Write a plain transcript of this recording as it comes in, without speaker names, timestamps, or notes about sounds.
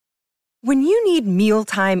When you need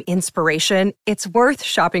mealtime inspiration, it's worth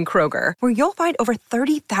shopping Kroger, where you'll find over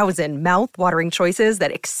 30,000 mouth-watering choices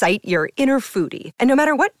that excite your inner foodie. And no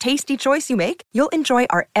matter what tasty choice you make, you'll enjoy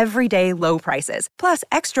our everyday low prices, plus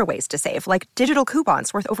extra ways to save, like digital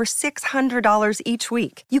coupons worth over $600 each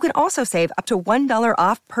week. You can also save up to $1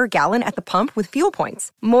 off per gallon at the pump with fuel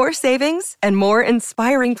points. More savings and more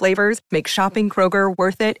inspiring flavors make shopping Kroger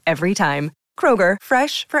worth it every time. Kroger,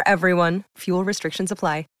 fresh for everyone. Fuel restrictions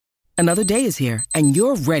apply. Another day is here, and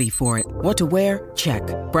you're ready for it. What to wear? Check.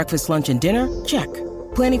 Breakfast, lunch, and dinner? Check.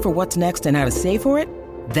 Planning for what's next and how to save for it?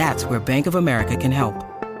 That's where Bank of America can help.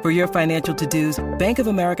 For your financial to-dos, Bank of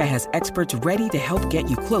America has experts ready to help get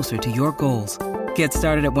you closer to your goals. Get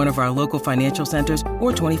started at one of our local financial centers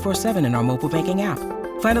or 24/7 in our mobile banking app.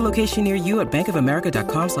 Find a location near you at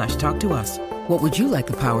bankofamerica.com/talktous. What would you like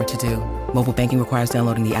the power to do? Mobile banking requires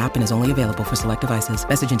downloading the app and is only available for select devices.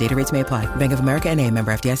 Message and data rates may apply. Bank of America N.A.,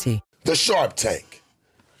 member FDIC. The Sharp Tank.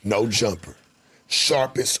 No jumper.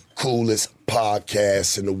 Sharpest, coolest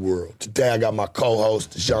podcast in the world. Today I got my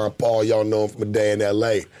co-host, Jean Paul. Y'all know him from a day in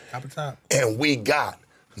L.A. Top. And we got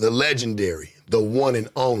the legendary, the one and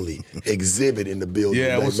only Xzibit in the building.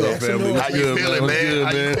 Yeah, what's up, family? How you feeling, man?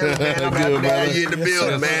 How you feeling, man? I'm happy to have you in the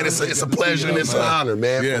building, man. It's a pleasure and it's an honor,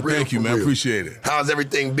 man. Yeah, thank you, man. Appreciate it. How's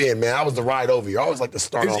everything been, man? How was the ride over here? I always like to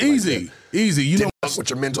start off It's easy. like that. Easy. You Didn't fuck with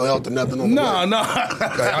your mental health or nothing on the way? No.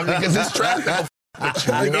 I mean, because it's traffic.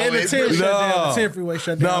 The 10 freeway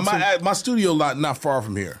shut down. No, my studio lot not far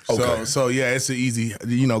from here. Okay. So yeah, it's an easy,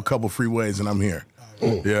 couple freeways and I'm here.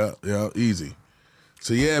 Yeah, easy.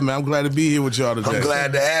 So yeah, man, I'm glad to be here with y'all today. I'm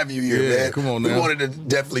glad to have you here, Yeah, man. come on, We man. wanted to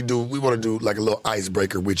do like a little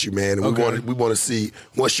icebreaker with you, man. And we want to see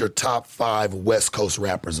what's your top 5 West Coast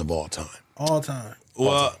rappers of all time. All time.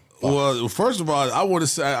 Well, first of all, I want to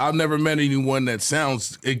say I've never met anyone that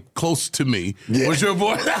sounds close to me. Yeah. What's your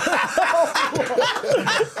voice?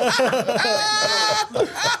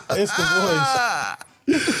 It's the voice.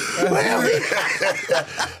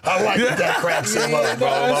 I like that cracks him up, bro.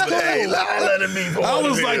 Hey, I'll let him be for I what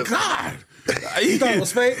was it like, is. God. You thought it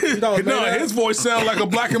was fake? You thought it was No, made up? his voice sounds like a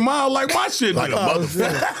Black and Mild, like my shit. Like a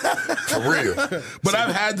motherfucker. For real. But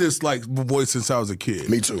I've had this like voice since I was a kid.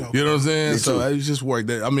 Me too. You know what I'm saying? Me So too. it just worked.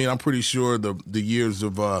 I mean, I'm pretty sure the years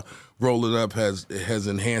of rolling up has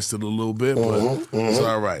enhanced it a little bit, but it's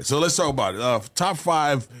all right. So let's talk about it. Top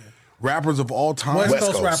 5 rappers of all time. West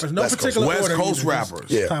Coast Coast. rappers. No West Coast. particular West order. Coast either. Just rappers.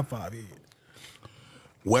 Yeah. Top 5, yeah.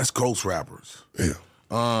 West Coast rappers. Yeah.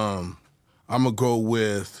 I'm gonna go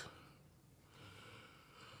with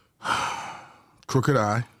Crooked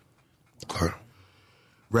Eye, Okay.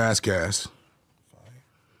 Razzcast,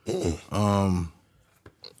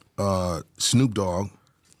 Snoop Dogg,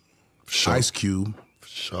 Sure. Ice Cube,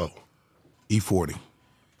 Sure. E40.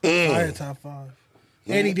 Fire top 5.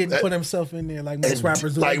 And he didn't put himself in there like most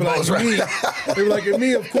rappers do. like They be most me. rappers. They be like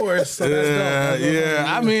me, of course. So that's dope. That's dope.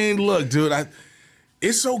 Yeah. I mean, look, dude,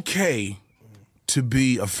 it's okay to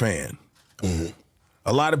be a fan.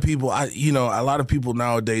 A lot of people,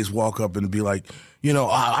 nowadays walk up and be like,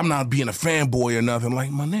 I'm not being a fanboy or nothing. Like,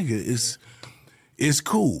 my nigga, it's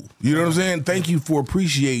cool. You know what I'm saying? Thank you for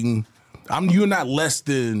appreciating. You're not less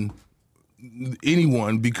than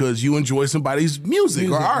anyone because you enjoy somebody's music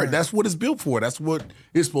or art. Right. That's what it's built for. That's what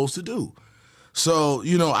it's supposed to do. So,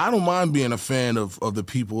 I don't mind being a fan of the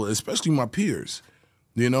people, especially my peers.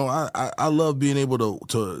 I love being able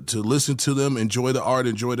to listen to them, enjoy the art,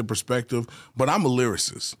 enjoy the perspective, but I'm a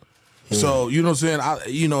lyricist. So, you know what I'm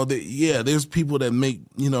saying? There's people that make,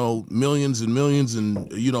 millions and millions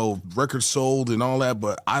and, records sold and all that,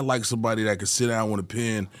 but I like somebody that can sit down with a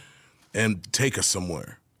pen and take us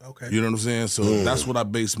somewhere. Okay. You know what I'm saying? So that's what I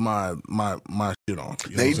base my shit on. You know what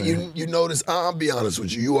I'm saying? You notice, I'll be honest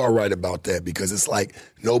with you, you are right about that because it's like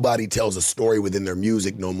nobody tells a story within their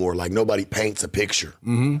music no more. Like nobody paints a picture.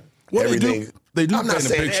 Mm-hmm. Well, Everything. They do I'm not paint a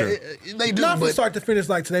saying picture. They do, Not from but start to finish,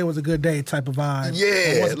 like today was a good day type of vibe.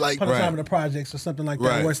 Yeah, Once like- upon a time Right. in the projects or something like that,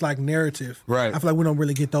 Right. where it's like narrative. Right. I feel like we don't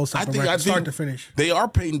really get those type of records, start to finish. They are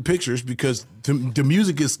painting pictures because the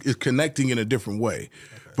music is connecting in a different way.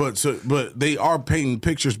 But they are painting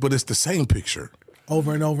pictures, but it's the same picture.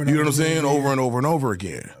 Over and over and over. You know what I'm saying? Yeah. Over and over and over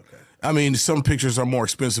again. I mean, some pictures are more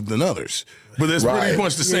expensive than others, but it's pretty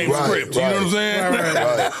much the same script. You know what I'm saying?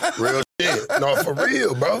 Right. Real shit. No, for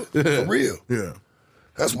real, bro. For real. Yeah.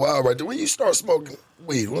 That's wild right there. When you start smoking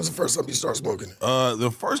weed, when was the first time you started smoking it? The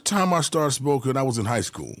first time I started smoking, I was in high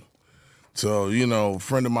school. So, you know, a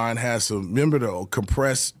friend of mine has some, remember the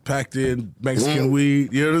compressed, packed in Mexican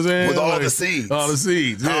weed? You know what I'm saying? With all the seeds. All the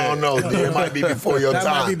seeds, yeah. I don't know. It might be before your That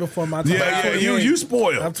time. might be before my time. Yeah, you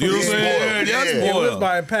spoiled. You know what I'm saying? Yeah. Yeah, Yeah, we was spoiled.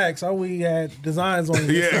 buying packs. All we had designs on it.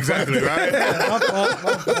 Yeah, exactly, right? My fault.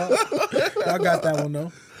 I got that one,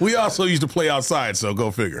 though. We also used to play outside, so go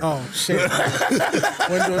figure. Oh, shit.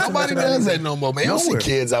 Nobody does that no more, man. You don't see Nowhere.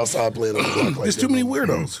 kids outside playing on the block like There's that too many no more.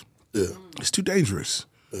 weirdos. Yeah. It's too dangerous.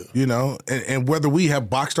 Yeah. You know, and whether we have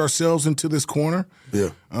boxed ourselves into this corner,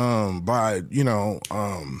 by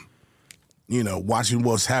watching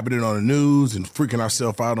what's happening on the news and freaking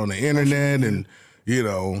ourselves out on the internet and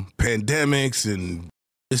pandemics and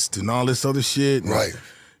all this other shit, Right.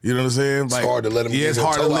 You know what I'm saying? It's hard to let them. Yeah, it's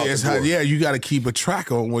hard to let. You got to keep a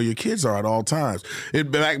track on where your kids are at all times.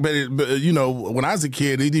 When I was a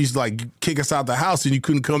kid, they used to like kick us out the house, and you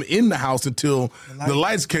couldn't come in the house until the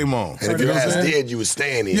lights came on. And if your ass dead, you was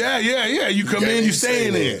staying in. Yeah. You come in, you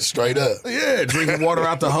staying in. Straight up. Yeah, drinking water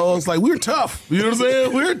out the hose. Like, we're tough. You know what I'm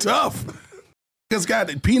saying? We're tough. It's got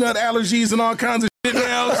peanut allergies and all kinds of shit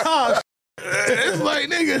now. It's like,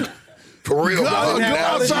 nigga. For real, go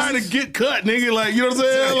outside and get cut, nigga. Like, you know what I'm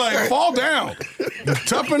saying? Like, fall down.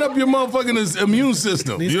 Toughen up your motherfucking immune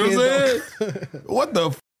system. You know what I'm saying? What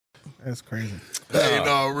the That's crazy. Hey,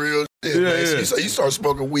 no, real shit, man. Yeah. So you started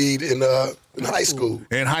smoking weed in high school.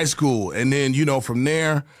 In high school. And then, from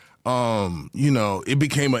there, it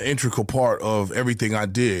became an integral part of everything I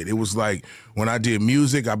did. It was like when I did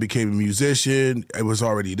music, I became a musician. It was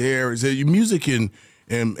already there. Music and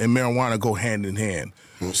marijuana go hand in hand.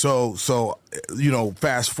 So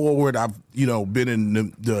fast forward, I've been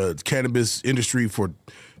in the cannabis industry for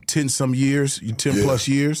 10 plus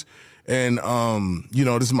years, and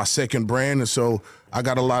this is my second brand, and so I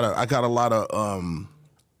got a lot of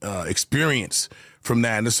experience from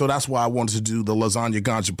that, and so that's why I wanted to do the Lasagna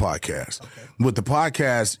Ganja podcast. Okay. With the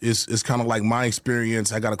podcast, it's kind of like my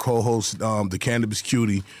experience. I got a co-host, the Cannabis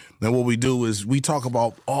Cutie. And what we do is we talk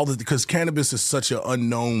about because cannabis is such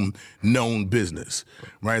an known business,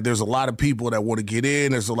 right? There's a lot of people that want to get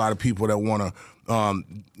in. There's a lot of people that want to,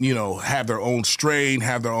 have their own strain,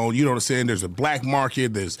 have their own, you know what I'm saying? There's a black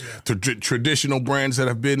market. There's traditional brands that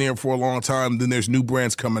have been there for a long time. Then there's new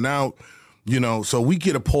brands coming out. So we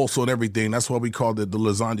get a pulse on everything. That's why we called it the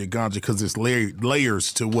Lasagna Ganja, because there's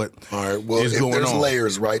layers to what is going on. All right, well, if there's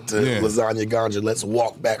layers, right, to Lasagna Ganja, let's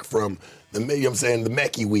walk back from the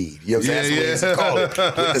Mecki weed. You know what I'm saying? That's what they used to call it.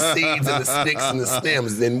 With the seeds and the sticks and the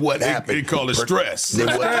stems. Then what happened? They call it stress. Then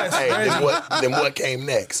what came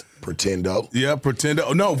next? Pretendo. Yeah,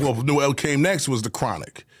 Pretendo. No, what came next was the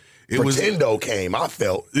Chronic. Pretendo came, I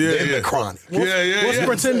felt, then the Chronic. What's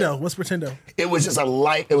Pretendo? What's Pretendo? It was just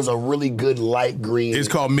it was a really good light green. It's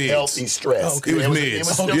called mids. Healthy stress. Oh, okay. It was mids. It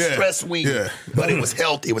was still stress weed, but it was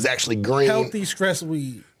healthy. It was actually green. Healthy stress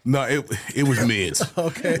weed. No, it was mids.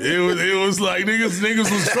 Okay. It was like niggas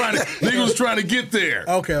was trying to get there.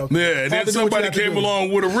 Okay. Yeah, and then somebody came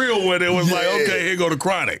along with a real one. It was like, okay, here go the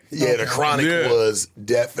Chronic. Yeah, the Chronic was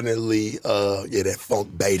definitely that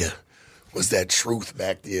funk beta. Was that truth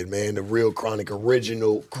back then, man? The real Chronic,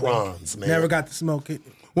 original Crons, man. Never got to smoke it.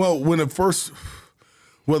 Well, the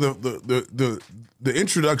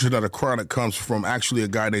introduction of the Chronic comes from actually a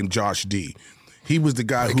guy named Josh D. He was the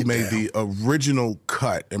guy who made the original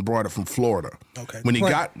cut and brought it from Florida. Okay. When he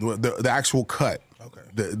got the actual cut,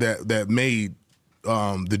 that made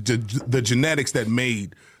the genetics that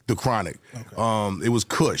made the Chronic. Okay. It was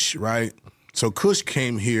Kush, right? So Kush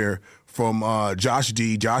came here from Josh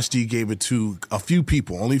D. Josh D gave it to a few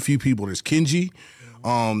people, only a few people. There's Kenji,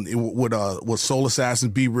 with Soul Assassin,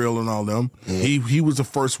 Be Real, and all them. Mm-hmm. He was the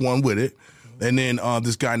first one with it, and then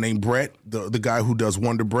this guy named Brett, the guy who does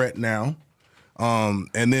Wonder Brett now, and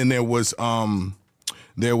then there was a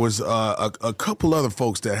couple other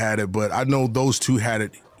folks that had it, but I know those two had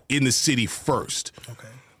it in the city first. Okay.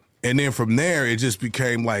 And then from there, it just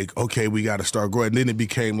became like, okay, we got to start growing. And then it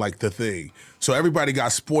became like the thing. So everybody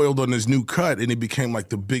got spoiled on this new cut, and it became like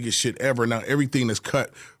the biggest shit ever. Now everything that's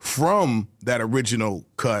cut from that original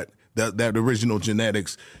cut, that original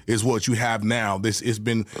genetics, is what you have now. It's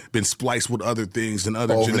been spliced with other things and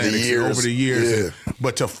other genetics over the years. Yeah.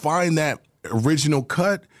 But to find that original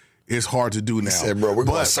cut, it's hard to do now. He said, bro, we're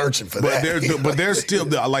going searching for that. But there's still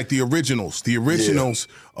like the originals. The originals,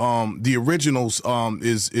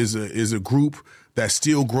 is a group that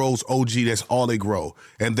still grows OG. That's all they grow,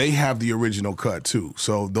 and they have the original cut too.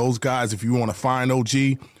 So those guys, if you want to find OG,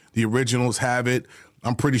 the originals have it.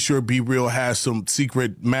 I'm pretty sure Be Real has some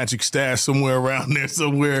secret magic stash somewhere around there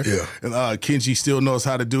somewhere. Yeah. And Kenji still knows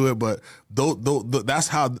how to do it, but that's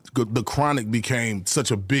how the Chronic became such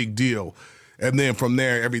a big deal. And then from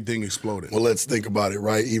there, everything exploded. Well, let's think about it,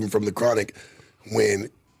 right? Even from the Chronic, when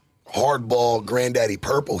Hardball Granddaddy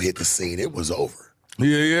Purple hit the scene, it was over.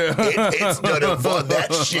 Yeah. It's done evolved.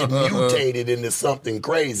 That shit mutated into something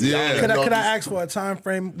crazy. Yeah. Could I ask for a time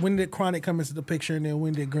frame? When did Chronic come into the picture, and then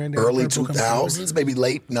when did Granddaddy Early Purple come into the 2000s, maybe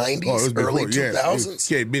late 90s, early 2000s?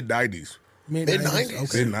 Yeah, mid-90s. Mid-90s.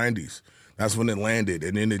 Okay. Mid-90s. That's when it landed,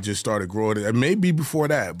 and then it just started growing. It may be before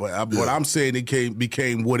that, but what I'm saying, it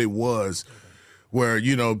became what it was, where,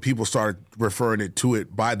 you know, people started referring to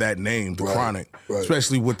it by that name, the Chronic,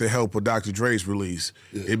 especially with the help of Dr. Dre's release.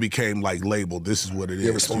 Yeah. It became like labeled, this is what it is. You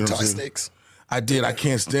ever smoked Thai sticks? I did. I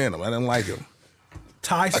can't stand them. I didn't like them.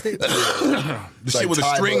 Thai sticks? The shit with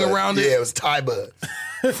a string around it? Yeah, it was Thai bud.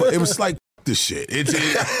 It was like this shit. A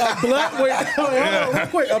blunt with real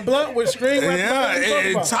quick, a blunt with string.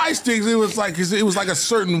 And Thai sticks. It was like a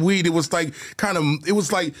certain weed. It was like it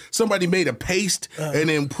was like somebody made a paste and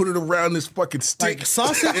then put it around this fucking stick, like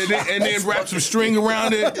sausage, and then wrapped some string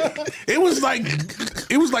around it. It was like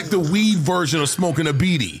the weed version of smoking a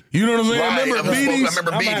beanie. You know what I'm saying? Right. Remember beanies? I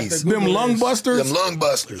remember beanies. Them lung busters. Them lung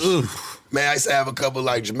busters. Ugh. Man, I used to have a couple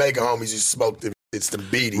like Jamaican homies used to smoke them. It's the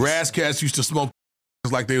beanies. Razzcats used to smoke.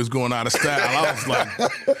 Like they was going out of style. I was like,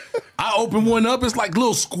 I opened one up. It's like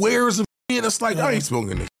little squares of shit. It's like, I ain't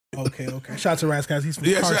smoking this. Okay. Shout out to Razzcats. He's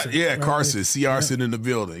from Carson. Carson. C.R.son in the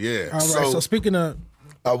building. Yeah. All right. So speaking of,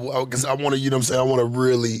 because I want to, you know what I'm saying, I want to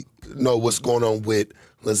really know what's going on with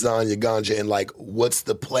Lasagna Ganja and like, what's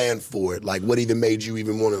the plan for it? Like, what even made you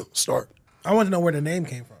even want to start? I want to know where the name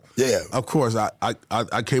came from. Yeah, of course.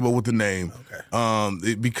 I came up with the name,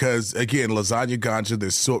 because again, Lasagna Ganja.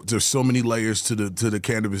 There's so many layers to the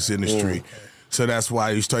cannabis industry, so that's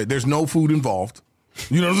why you start. There's no food involved.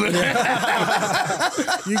 You know what I'm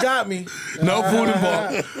saying? You got me. No food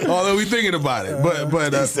involved. Although we thinking about it,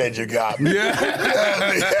 but he said you got me. Yeah.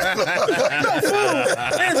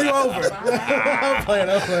 Hands you over. I'm playing.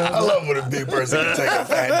 I love when a big person can take a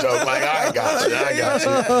fat joke like, I got you.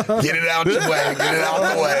 Get it out the way.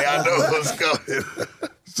 I know what's coming.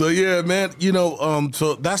 So yeah, man. You know,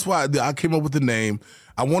 so that's why I came up with the name.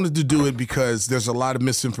 I wanted to do it because there's a lot of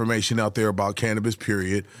misinformation out there about cannabis.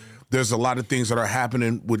 Period. There's a lot of things that are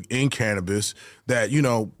happening within cannabis that, you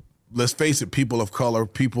know, let's face it, people of color,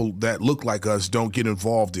 people that look like us don't get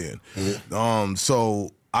involved in. Mm-hmm.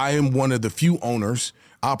 So I am one of the few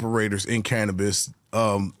operators in cannabis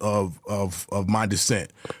of my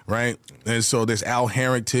descent, right? And so there's Al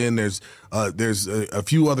Harrington, there's a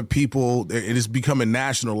few other people. It is becoming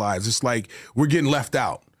nationalized. It's like we're getting left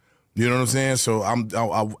out. You know what I'm saying? So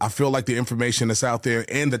I feel like the information that's out there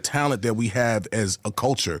and the talent that we have as a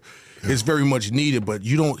culture is very much needed, but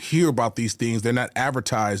you don't hear about these things. They're not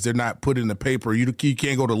advertised. They're not put in the paper. You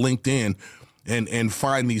can't go to LinkedIn and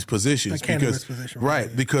find these positions because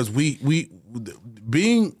because we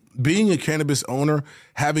being a cannabis owner,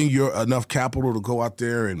 having enough capital to go out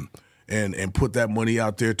there and put that money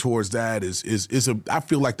out there towards that I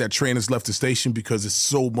feel like that train has left the station because it's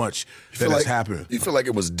so much that has happened. You feel like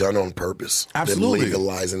it was done on purpose? Absolutely.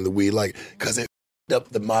 Legalizing the weed, like, because it up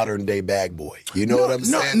the modern day bag boy. You know what I'm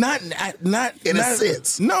saying? Not in a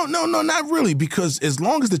sense. No, not really. Because as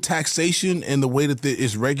long as the taxation and the way that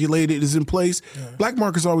it's regulated is in place, black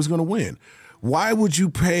market's always going to win. Why would you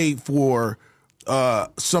pay for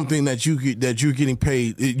something that you're getting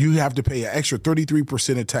paid? You have to pay an extra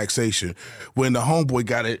 33% in taxation when the homeboy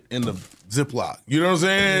got it in the Ziploc. You know what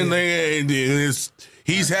I'm saying?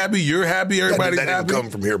 He's happy, you're happy, everybody's happy. That didn't come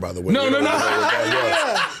from here, by the way. No.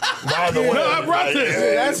 By the way, I brought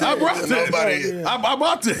this. I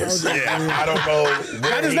brought this. Yeah, I don't know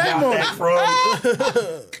where he got that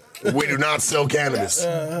from. We do not sell cannabis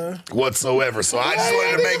whatsoever. So I just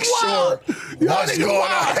wanted to make sure what's going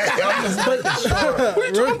on. What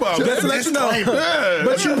are you talking about? Just to let you know.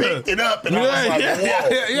 But you picked it up and I was like,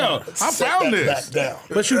 whoa. I found this. Back down.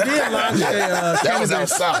 But you did launch a that cannabis. was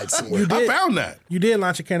outside somewhere. I found that. You did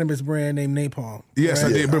launch a cannabis brand named Napalm. Yes,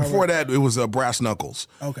 right? I did. Before that, it was Brass Knuckles.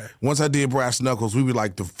 Okay. Once I did Brass Knuckles, we were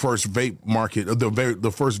like the first vape market,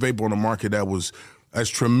 the first vape on the market that was as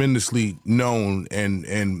tremendously known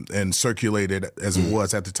and circulated as it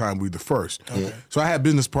was at the time. We were the first. Okay. So I had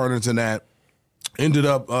business partners in that. Ended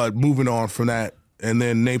up moving on from that, and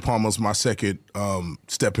then Napalm was my second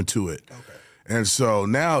step into it. Okay. And so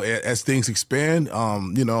now, as things expand,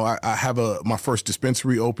 I have my first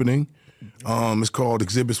dispensary opening. It's called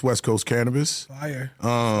Xzibit West Coast Cannabis. Fire.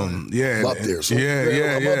 I'm up there. So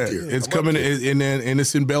Yeah. It's coming in, and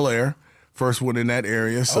it's in Bel Air. First one in that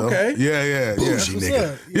area. So Okay. Yeah. Bougie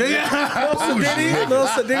nigga. Yeah.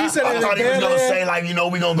 Did he say I that thought he was in gonna Bel say Air? like,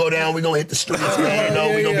 we gonna go down, we gonna hit the streets,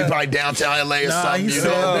 man. We gonna be probably downtown LA or something. he said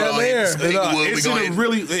Bel Air. It's in a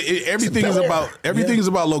really everything is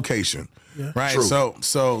about location, right? True.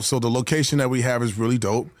 So the location that we have is really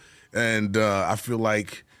dope, and I feel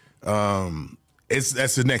like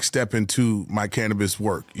that's the next step into my cannabis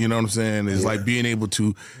work. You know what I'm saying? It's like being able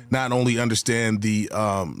to not only understand the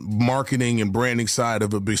marketing and branding side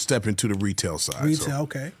of it, but step into the retail side. Retail,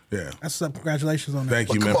 okay. Yeah. That's what's up. Congratulations on that.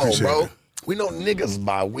 Thank you, man. Come on, Appreciate bro. it. We know niggas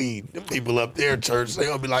buy weed. Them people up there at church, they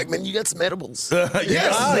gonna be like, man, you got some edibles.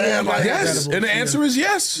 Yes, man. Like, yes. And the answer is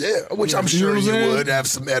yes. Yeah, which I'm sure you would have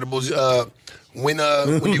some edibles. When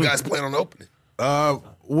you guys plan on opening?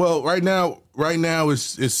 Well, right now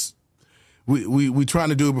it's we trying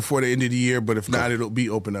to do it before the end of the year, but if not, it'll be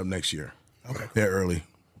open up next year. Okay. Yeah, early.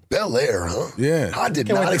 Bel Air, huh? Yeah. I did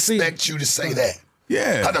Can't wait not to expect you to say that.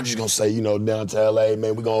 Yeah. I thought you was gonna say, downtown LA,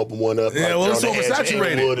 man, we're gonna open one up. Yeah, well, it's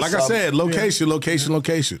oversaturated. Like I said,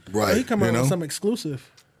 location. Right. He come out with some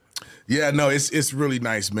exclusive. Yeah, no, it's really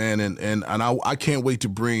nice, man, and I can't wait to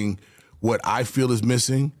bring what I feel is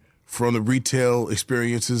missing from the retail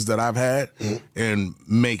experiences that I've had and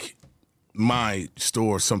make my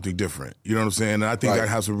store something different. You know what I'm saying? And I think I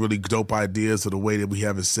have some really dope ideas of the way that we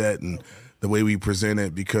have it set and the way we present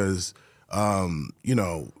it because,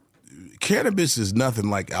 cannabis is nothing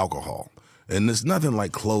like alcohol. And it's nothing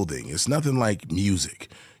like clothing. It's nothing like music.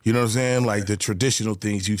 You know what I'm saying? Like the traditional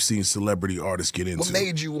things you've seen celebrity artists get into. What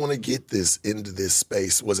made you want to get this into this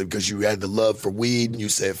space? Was it because you had the love for weed and you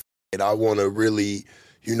said, I want to really,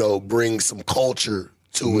 bring some culture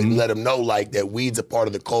to it and let them know like that weed's a part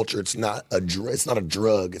of the culture. It's not a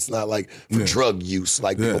drug. It's not like for drug use,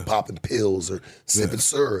 like people popping pills or sipping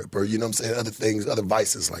syrup or, other things, other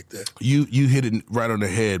vices like that. You hit it right on the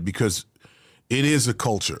head because it is a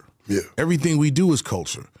culture. Yeah. Everything we do is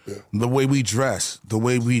culture. Yeah. The way we dress, the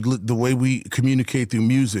way we communicate through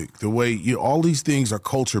music, the way all these things are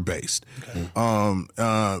culture based.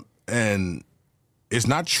 Okay. And it's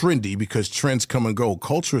not trendy because trends come and go.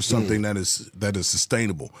 Culture is something that is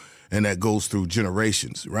sustainable and that goes through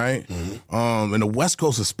generations, right? In the West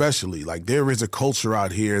Coast especially, like there is a culture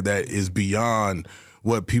out here that is beyond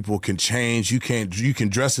what people can change. You can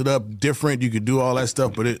dress it up different. You can do all that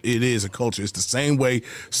stuff, but it is a culture. It's the same way,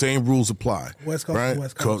 same rules apply. West Coast, right?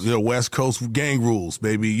 West Coast. West Coast gang rules,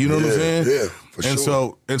 baby. You know what I'm saying? Yeah, for sure.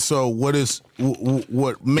 So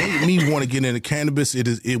what made me want to get into cannabis?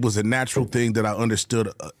 It was a natural thing that I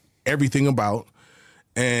understood everything about,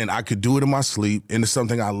 and I could do it in my sleep, and it's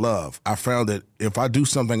something I love. I found that if I do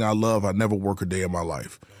something I love, I never work a day in my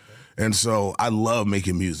life. And so I love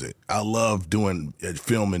making music. I love doing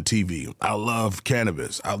film and TV. I love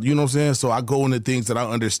cannabis. You know what I'm saying? So I go into things that I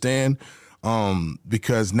understand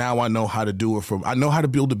because now I know how to do it. I know how to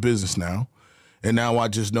build a business now, and now I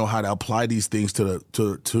just know how to apply these things to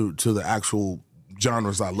the actual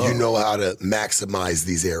genres I love. You know how to maximize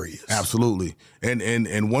these areas. Absolutely.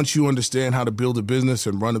 And once you understand how to build a business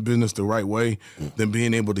and run a business the right way, then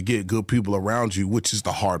being able to get good people around you, which is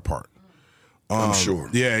the hard part. I'm sure.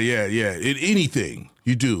 Yeah. Anything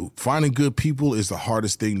you do, finding good people is the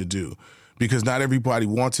hardest thing to do because not everybody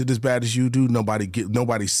wants it as bad as you do.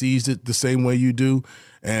 Nobody sees it the same way you do,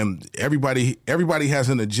 and everybody has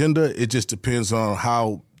an agenda. It just depends on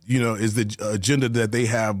how. Is the agenda that they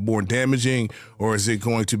have more damaging, or is it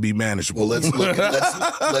going to be manageable? Well,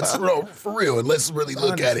 let's for real, and let's really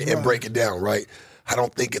look at it and break it down, right? I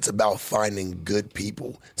don't think it's about finding good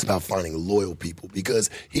people. It's about finding loyal people.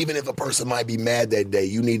 Because even if a person might be mad that day,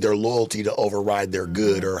 you need their loyalty to override their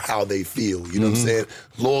good or how they feel. You know what I'm saying?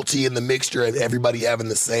 Loyalty in the mixture and everybody having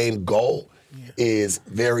the same goal is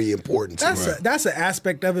very important to me. That's an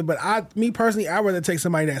aspect of it. But me personally, I'd rather take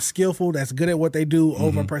somebody that's skillful, that's good at what they do,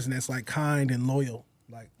 over a person that's like kind and loyal.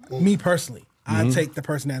 Like me personally. I take the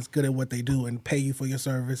person that's good at what they do and pay you for your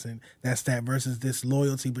service, and that's that versus this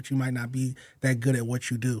loyalty, but you might not be that good at what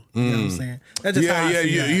you do. You know what I'm saying? That's just how I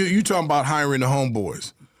see that. You talking about hiring the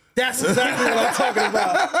homeboys. That's exactly what I'm talking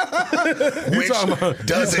about. Which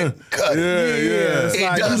doesn't cut it. It's It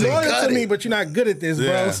like, doesn't you're loyal cut to me, it. but you're not good at this,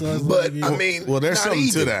 bro. So it's But, like, I mean, Well, there's not something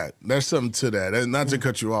either. to that. There's something to that. And not to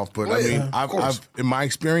cut you off, but Well, I mean, of course. I've in my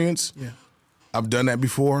experience, I've done that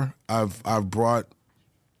before. I've brought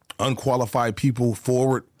unqualified people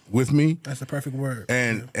forward with me. That's the perfect word.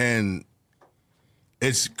 And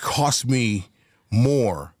it's cost me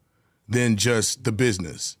more than just the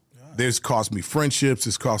business. There's cost me friendships.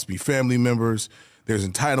 It's cost me family members. There's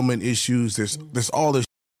entitlement issues. There's all this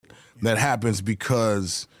that happens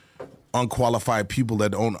because unqualified people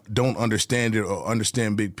that don't understand it or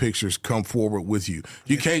understand big pictures come forward with you.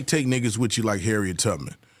 You can't take niggas with you like Harriet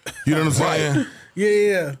Tubman. You know what I'm saying?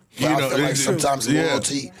 Yeah. I feel like sometimes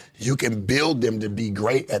loyalty, you can build them to be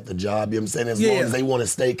great at the job. You know what I'm saying? As long as they want to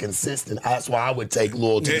stay consistent. That's why I would take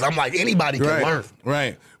loyalty. 'Cause I'm like, anybody can learn.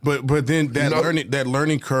 Right. But then that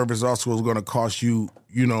learning curve is also going to cost you,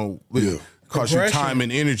 cost you time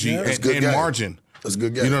and energy and margin. That's a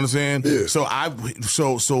good game. You know what I'm saying? Yeah.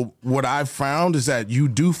 So what I've found is that you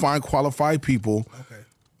do find qualified people.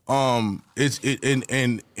 Okay.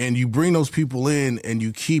 And you bring those people in and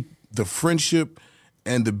you keep the friendship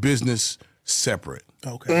and the business separate.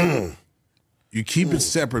 Okay. You keep it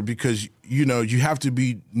separate because you have to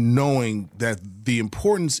be knowing that the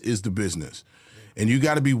importance is the business, and you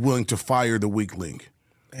got to be willing to fire the weak link.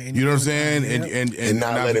 You know what I'm saying? And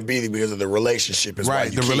not let it be because of the relationship is why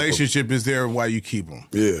you keep them. The relationship is there why you keep them.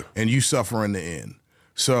 Yeah. And you suffer in the end.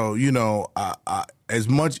 So, as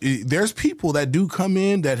much there's people that do come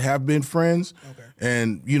in that have been friends,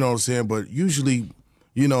 and you know what I'm saying, but usually,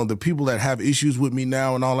 the people that have issues with me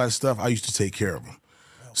now and all that stuff, I used to take care of them.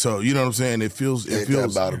 So you know what I'm saying? It feels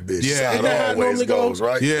about a bitch. Yeah, it always goes,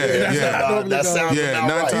 right? Yeah. That sounds about 9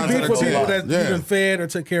 right. times out of 10. People that you done fed or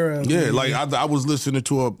took care of. Yeah, like I was listening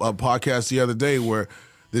to a podcast the other day where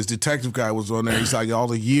this detective guy was on there. He's like, all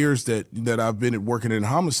the years that I've been working in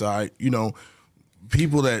homicide,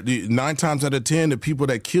 people that 9 times out of 10, the people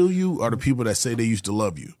that kill you are the people that say they used to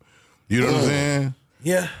love you. You know what I'm saying?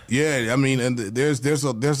 Yeah. Yeah, I mean, and there's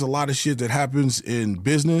a lot of shit that happens in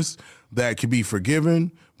business that can be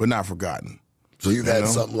forgiven but not forgotten. So you've had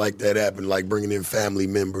something like that happen, like bringing in family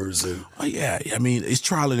members and. Oh yeah, I mean it's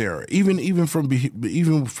trial and error. Even from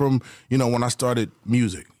when I started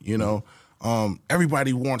music,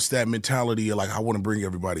 everybody wants that mentality of like I want to bring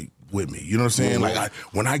everybody with me. You know what I'm saying? Like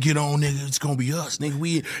when I get on, nigga, it's gonna be us,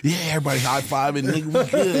 nigga. Everybody high fiving, nigga. We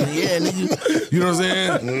good, yeah, nigga. You know what I'm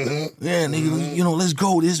saying? Mm-hmm. Yeah, nigga. Let's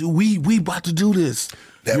go. We about to do this.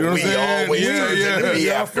 That you know we always turns into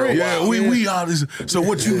me after a while. We are this. So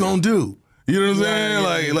what you gonna do? You know what I'm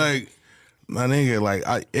saying? Like my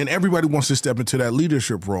nigga, and everybody wants to step into that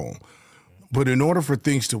leadership role. But in order for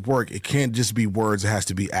things to work, it can't just be words, it has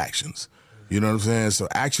to be actions. You know what I'm saying? So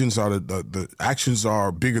actions are the actions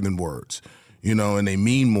are bigger than words, and they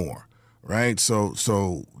mean more. Right? So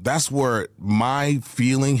that's where my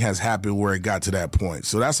feeling has happened where it got to that point.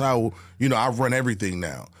 So that's how, I run everything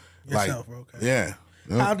now. Yourself, okay. Yeah.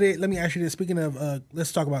 Let me ask you this. Speaking of,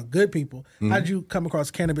 let's talk about good people. How did you come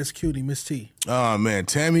across Cannabis Cutie, Miss T? Oh man,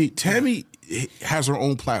 Tammy has her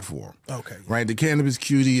own platform. Okay. Right? The Cannabis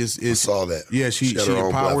Cutie is I saw that. Yeah, she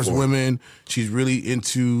empowers women. She's really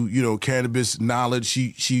into, cannabis knowledge.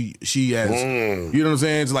 She has you know what I'm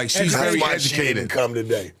saying? It's like she's very educated. She didn't come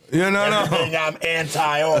today. No. Everything I'm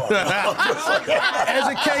anti-on.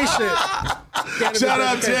 Education. Shout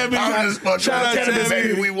out Tammy. Shout out Tammy.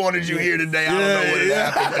 Maybe we wanted you here today. I don't know what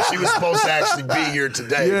happened. But she was supposed to actually be here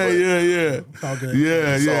today. Yeah. All good.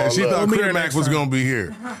 Yeah. She thought Crip Mac was going to be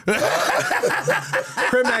here.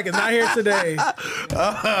 Crip Mac is not here today. We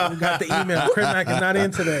got the email. Crip Mac is not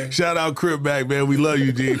in today. Shout out Crip Mac, man. We love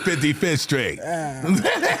you, G. 55th Street.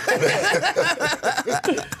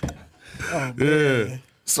 Yeah.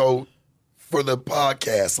 So for the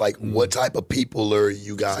podcast, like what type of people are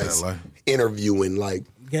you guys interviewing? Like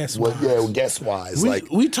guest-wise.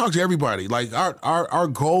 We talk to everybody. Like our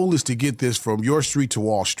goal is to get this from your street to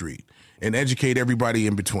Wall Street and educate everybody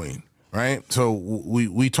in between. Right? So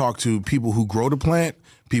we talk to people who grow the plant,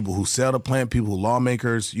 people who sell the plant, people who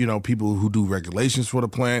lawmakers, people who do regulations for the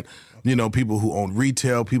plant, people who own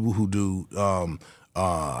retail, people who do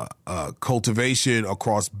cultivation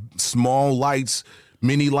across small lights,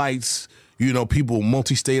 mini lights, people,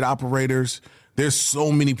 multi-state operators. There's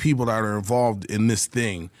so many people that are involved in this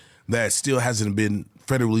thing that still hasn't been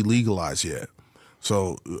federally legalized yet.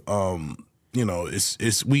 So,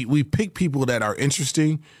 we pick people that are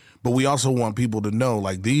interesting, but we also want people to know,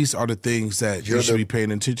 like, these are the things that you should be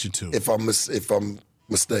paying attention to. If I'm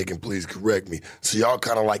mistaken, please correct me. So y'all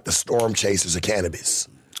kind of like the storm chasers of cannabis.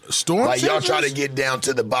 Storm like chasers? Y'all try to get down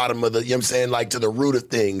to the bottom of the, like to the root of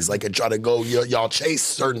things, like and try to go, y'all chase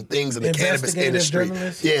certain things in the cannabis industry.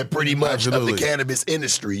 Yeah, pretty much of the cannabis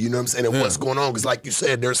industry, you know what I'm saying, and what's going on. Because like you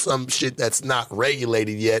said, there's some shit that's not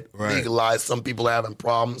regulated yet, legalized. Some people are having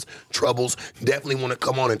problems, troubles. Definitely want to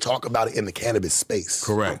come on and talk about it in the cannabis space.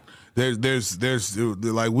 Correct. There's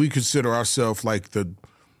like we consider ourselves like the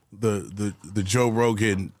Joe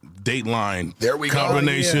Rogan Dateline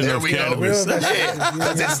combination of cannabis.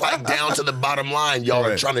 Because it's like down to the bottom line. Y'all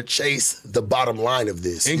are trying to chase the bottom line of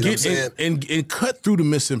this. And, and cut through the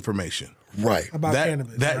misinformation. Right. about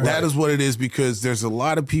cannabis. That is what it is, because there's a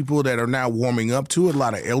lot of people that are now warming up to it. A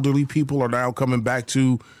lot of elderly people are now coming back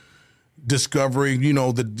to discovering,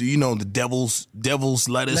 the devil's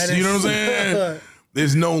lettuce. You know what I'm saying?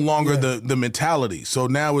 It's no longer the mentality. So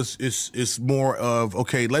now it's more of,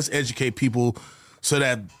 okay, let's educate people so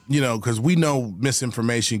that, because we know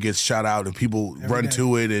misinformation gets shot out and people run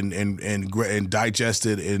to it and digest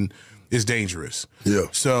it, and it's dangerous. Yeah.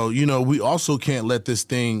 So, we also can't let this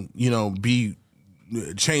thing, be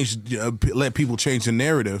changed, let people change the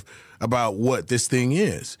narrative about what this thing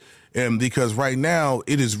is. And because right now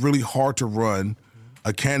it is really hard to run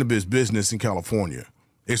a cannabis business in California.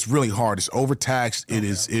 It's really hard. It's overtaxed. It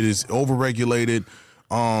is overregulated.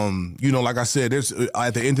 Like I said, there's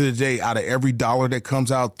at the end of the day, out of every dollar that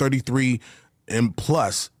comes out, 33 and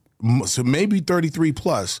plus, so maybe 33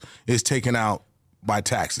 plus is taken out by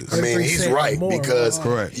taxes. I mean, he's right, because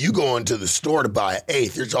Correct. you go into the store to buy an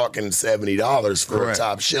eighth, you're talking $70 for a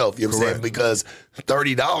top shelf. You know what I'm saying? Because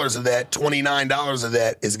 $30 of that, $29 of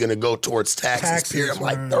that is going to go towards taxes. Period. I'm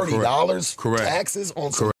like, $30 Correct. taxes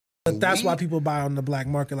on some. But that's why people buy on the black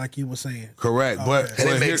market, like you were saying. Correct. And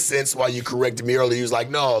it makes sense why you corrected me earlier. You was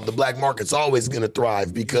like, no, the black market's always going to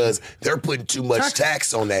thrive because they're putting too much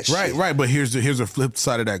tax on that shit. Right. But here's a flip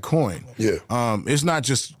side of that coin. Yeah. It's not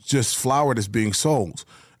just flour that's being sold.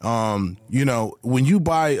 When you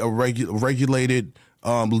buy a regulated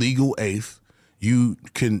legal eighth, it's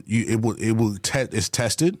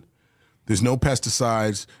tested. There's no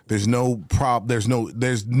pesticides. There's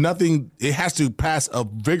nothing. It has to pass a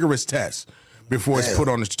vigorous test before it's put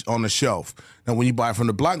on the shelf. Now, when you buy from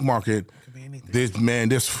the black market, good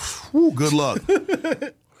luck.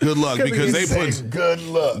 Good luck, because they put good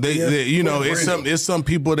luck. It's some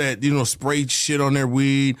people that spray shit on their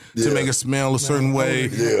weed to make it smell a certain way.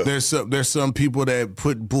 Yeah. There's some people that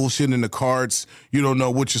put bullshit in the carts. You don't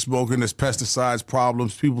know what you're smoking. There's pesticides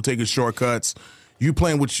problems. People taking shortcuts. You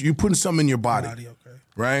putting something in your body,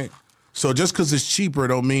 right? So just because it's cheaper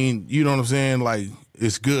don't mean, you know what I'm saying, like,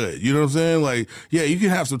 it's good. You know what I'm saying? Like, yeah, you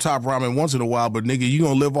can have some top ramen once in a while, but nigga, you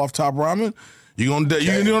gonna live off top ramen? You know what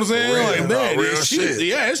I'm saying? It's cheap.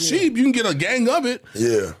 Yeah, it's cheap. You can get a gang of it.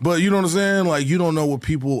 Yeah. But you know what I'm saying? Like, you don't know what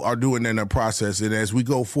people are doing in their process. And as we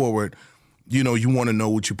go forward, you want to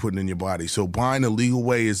know what you're putting in your body. So buying the legal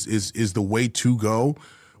way is the way to go.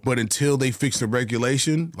 But until they fix the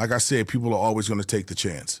regulation, like I said, people are always going to take the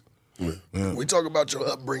chance. Yeah. We talk about your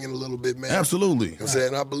upbringing a little bit, man. Absolutely. You know what I'm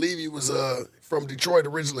saying? I believe you was from Detroit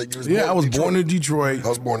originally. I was born in Detroit. I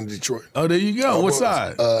was born in Detroit. Oh, there you go. What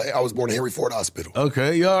side? I was born in Henry Ford Hospital.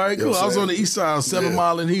 Okay, all right, cool. I was on the east side, 7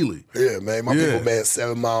 Mile and Healy. Yeah, man. My people, man,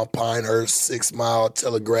 7 Mile, Pinehurst, 6 Mile,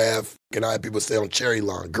 Telegraph. And I had people stay on Cherry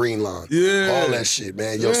Lawn, Green Lawn. Yeah. All that shit,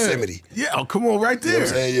 man. Yosemite. Yeah, come on, right there. You know what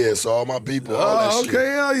I'm saying? Yeah, so all my people, all that shit.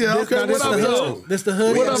 Hell yeah. Okay, what up, though? This the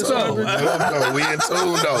hood. What up, though? We in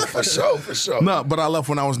tune, though, for sure. No, but I left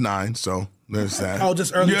when I was 9, so there's that. Oh,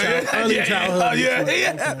 just early childhood. Yeah.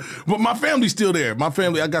 Okay. But my family's still there. My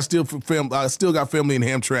family, I still got family in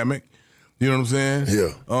Hamtramck. You know what I'm saying? Yeah.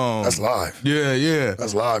 That's live. Yeah.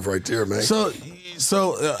 That's live right there, man. So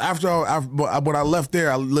when I left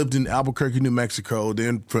there, I lived in Albuquerque, New Mexico.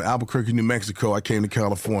 Then from Albuquerque, New Mexico, I came to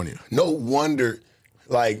California. No wonder,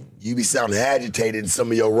 like, you be sounding agitated in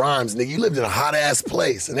some of your rhymes. Nigga, you lived in a hot-ass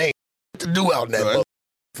place, and ain't to do out in that mother.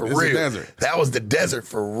 For real. The desert. That was the desert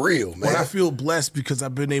for real, man. Well, I feel blessed because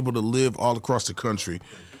I've been able to live all across the country.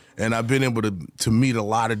 And I've been able to meet a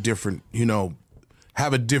lot of different,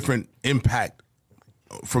 have a different impact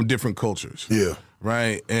from different cultures. Yeah.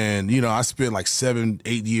 Right. And, I spent like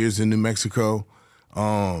 7-8 years in New Mexico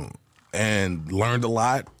and learned a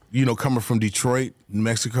lot, coming from Detroit, New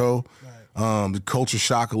Mexico. The culture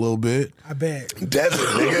shock a little bit. I bet. Desert,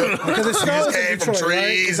 nigga. Because it snows came from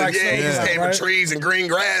trees, right? Came from trees and green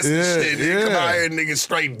grass and shit. Nigga, come out here, nigga,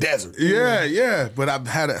 straight desert. Yeah. But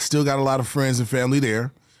I still got a lot of friends and family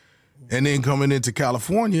there. And then coming into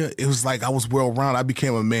California, it was like I was well-rounded. I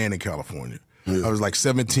became a man in California. Yeah. I was like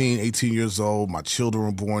 17, 18 years old. My children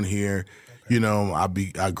were born here.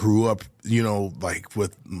 Okay. I grew up, like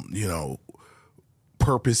with,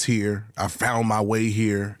 purpose here. I found my way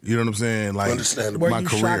here. You know what I'm saying? Like, understandable. Were you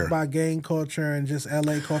shocked by gang culture and just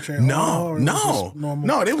LA culture? No.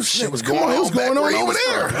 It was shit was going on. It was going on over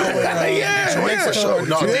there. Yeah, for sure.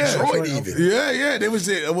 No, Detroit even. Yeah. There was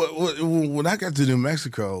when I got to New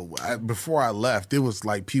Mexico. Before I left, it was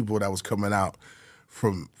like people that was coming out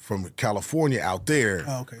from California out there.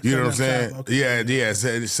 Oh, okay. You know what I'm saying? Okay. Yeah.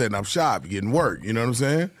 Setting up shop, getting work. You know what I'm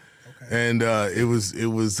saying? And it was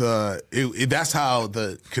that's how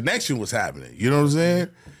the connection was happening. You know what I'm saying?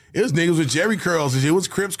 It was niggas with Jerry curls and shit. It was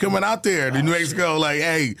Crips coming out there in New Mexico like,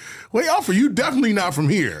 hey, wait, offer you definitely not from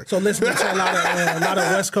here. So listening to a lot of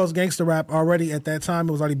West Coast gangster rap already at that time,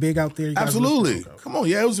 it was already big out there. Absolutely. Come on,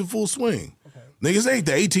 yeah, it was in full swing. Okay. Niggas ain't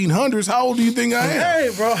the 1800s. How old do you think I am? Hey,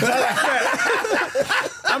 bro.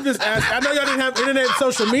 I'm just asking. I know y'all didn't have internet and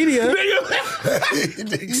social media. Not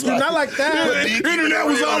like that. Internet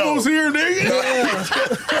was almost here,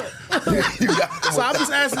 nigga. So I'm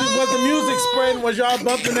just asking, was the music spreading? Was y'all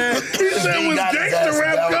bumping that? He said was gangster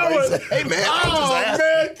rap going. Hey, man. Oh,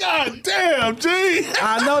 man. God damn, G.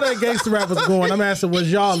 I know that gangster rap was going. I'm asking, was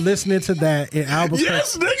y'all listening to that in Albuquerque?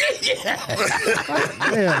 Yes, nigga.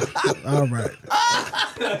 Yeah. All right.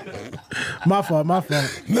 My fault.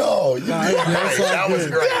 No, you right. That was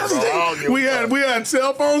great. We had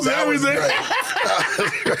cell phones and everything.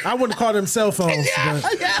 I wouldn't call them cell phones. But.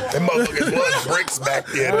 Them motherfuckers was bricks back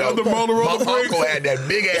then, though. The Motorola my uncle had that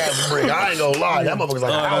big ass brick. I ain't gonna lie. That motherfucker was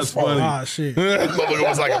like a house phone. Ah, shit. That motherfucker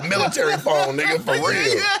was like a military phone, nigga, for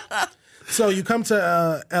real. So you come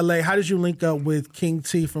to LA. How did you link up with King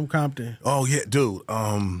T from Compton? Oh yeah, dude.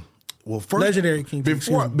 Well, first, legendary King T.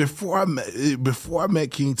 Before I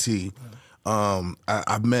met King T,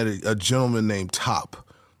 I met a gentleman named Top.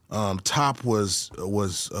 Top was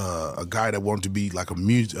a guy that wanted to be like a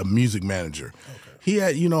music manager. Okay. He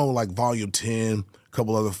had like Volume 10, a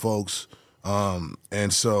couple other folks,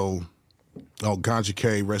 and so Ganja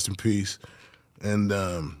K, rest in peace, and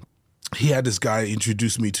he had this guy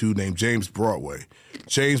introduced me to named James Broadway.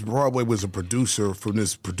 James Broadway was a producer from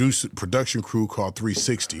this production crew called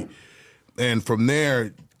 360. And from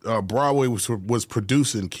there, Broadway was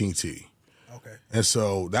producing King T. Okay. And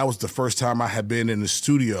so that was the first time I had been in the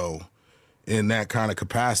studio in that kind of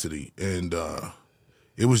capacity. And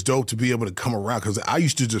it was dope to be able to come around because I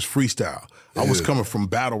used to just freestyle. Yeah. I was coming from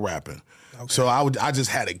battle rapping. Okay. So I just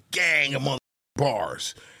had a gang of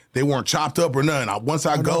bars. They weren't chopped up or nothing. Once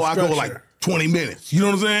I go like 20 minutes. You know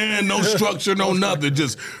what I'm saying? No structure, no nothing.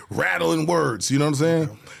 Just rattling words. You know what I'm saying?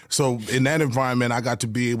 Okay. So in that environment, I got to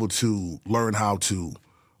be able to learn how to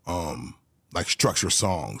like structure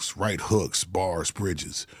songs, write hooks, bars,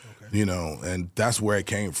 bridges, and that's where it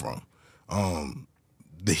came from.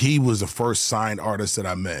 He was the first signed artist that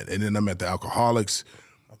I met. And then I met the Alcoholics.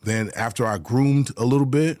 Then after I groomed a little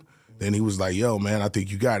bit, then he was like, yo, man, I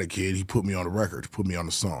think you got it, kid. He put me on the record, put me on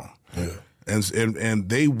the song. Yeah. And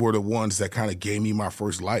they were the ones that kind of gave me my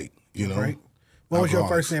first light, Right. What was your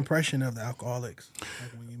first impression of the Alcoholics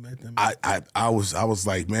when you met them? I was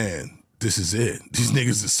like, man, this is it. These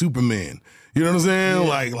niggas are Superman. You know what I'm saying?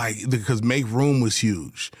 Yeah. Like because Make Room was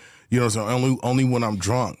huge. So only when I'm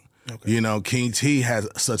drunk. Okay. King T has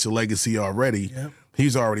such a legacy already. Yep.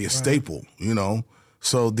 He's already a staple,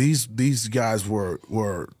 So these guys were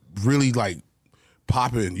really like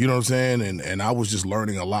popping, you know what I'm saying? And I was just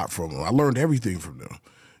learning a lot from them. I learned everything from them,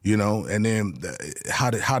 and then how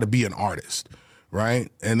to be an artist.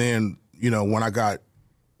 Right. And then, when I got,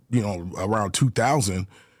 around 2000,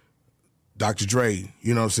 Dr. Dre,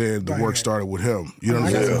 you know what I'm saying? The work started with him. You know what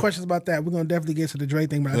I'm saying? I got some questions about that. We're going to definitely get to the Dre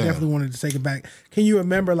thing, but I definitely wanted to take it back. Can you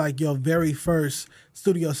remember like your very first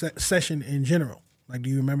studio session in general? Like, do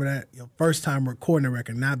you remember that? Your first time recording a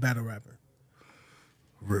record, not battle rapping?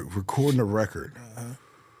 Recording a record.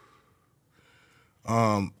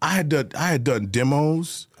 I had done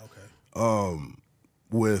demos. Okay.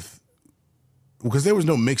 Because there was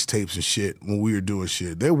no mixtapes and shit when we were doing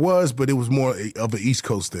shit. There was, but it was more of an East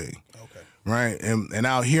Coast thing. Okay. Right? And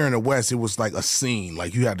out here in the West, it was like a scene.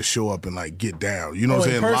 Like you had to show up and like get down. You know what I'm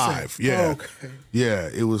saying? Person. Live. Yeah. Oh, okay. Yeah.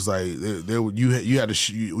 It was like you had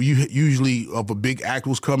to usually if a big act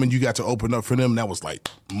was coming, you got to open up for them. And that was like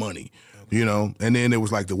money. Okay. And then there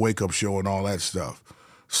was like the wake up show and all that stuff.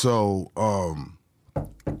 So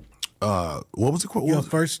what was it called? Your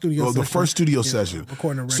first studio session. The first studio session.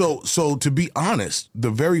 Recording a record. So to be honest, the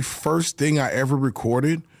very first thing I ever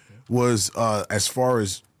recorded was as far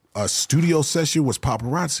as a studio session was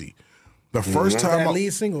Paparazzi. The first time that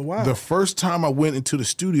lead single, wow. The first time I went into the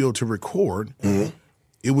studio to record,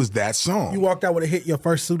 it was that song. You walked out with a hit your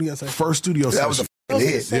first studio session. First studio session. That was a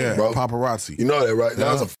hit, yeah, bro. Paparazzi. You know that, right?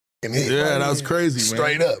 That was a hit. Yeah, that was crazy, man.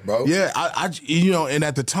 Straight up, bro. Yeah, I and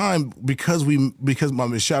at the time, because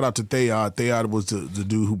my shout out to Thayad. Thayad was the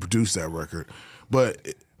dude who produced that record.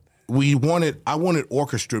 But I wanted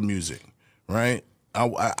orchestra music, right?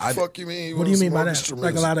 Fuck you mean? What do you mean by that?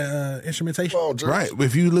 Like a lot of instrumentation? Oh, right.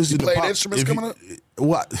 If you listen to played instruments coming up?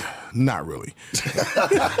 What? Not really.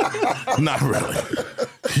 Not really.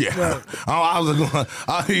 Yeah, I was going.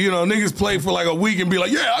 Niggas play for like a week and be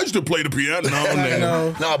like, "Yeah, I used to play the piano."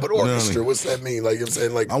 No, but orchestra. What's that mean? Like I'm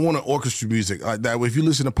saying, like I want an orchestra music like that. If you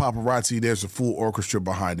listen to Paparazzi, there's a full orchestra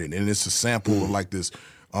behind it, and it's a sample of like this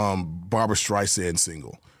Barbra Streisand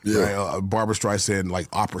single. Yeah, right? Barbra Streisand like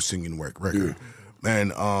opera singing record,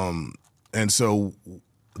 and so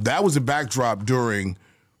that was a backdrop during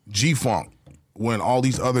G-Funk when all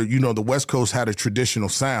these other, the West Coast had a traditional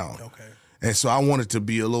sound. Okay. And so I wanted to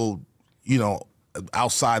be a little,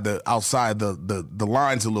 outside the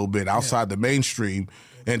lines a little bit, outside the mainstream,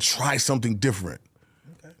 and try something different.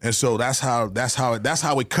 Okay. And so that's how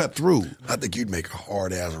it cut through. I think you'd make a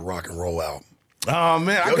hard ass rock and roll album. Oh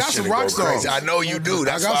man, I got some rock songs. I know you do.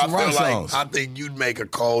 That's why I feel like I think you'd make a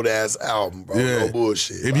cold ass album, bro. Yeah. No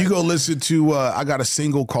bullshit. If you go listen to, I got a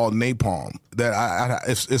single called Napalm that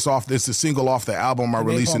it's a single off the album I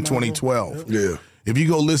released in 2012. Yeah. If you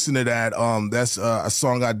go listen to that, that's a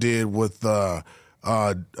song I did with the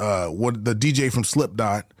DJ from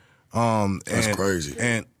Slipknot. That's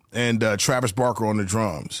crazy. And Travis Barker on the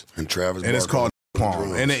drums. And it's called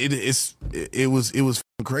Napalm. And it was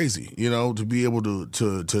crazy, to be able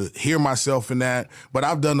to hear myself in that. But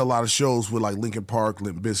I've done a lot of shows with like Linkin Park,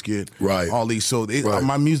 Limp Bizkit, right? All these. So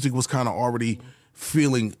my music was kind of already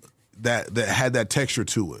feeling that had that texture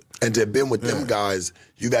to it. And to have been with them guys,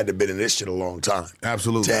 you've had to been in this shit a long time.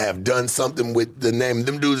 Absolutely. To have done something with the name,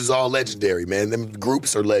 them dudes is all legendary, man. Them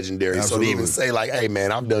groups are legendary. Absolutely. So to even say like, hey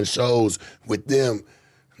man, I've done shows with them,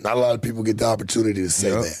 not a lot of people get the opportunity to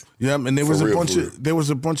say that. Yeah, and there was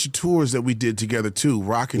a bunch of tours that we did together too,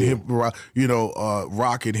 rock and hip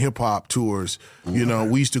hop tours.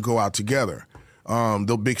 We used to go out together.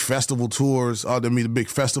 The big festival tours, the big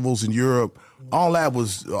festivals in Europe. All that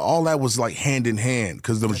was like hand in hand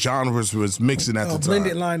because the genres was mixing at the time.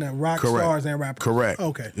 Blended lineup, rock stars and rappers. Correct.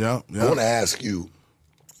 Okay. Yeah. I want to ask you,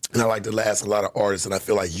 and I like to ask a lot of artists, and I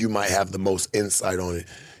feel like you might have the most insight on it.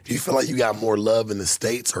 Do you feel like you got more love in the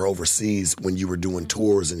States or overseas when you were doing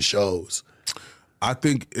tours and shows? I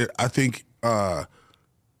think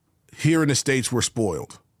here in the States we're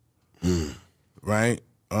spoiled, right?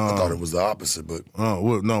 I thought it was the opposite, but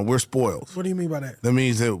we're spoiled. What do you mean by that? That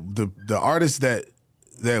means that the artists that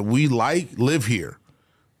we like live here.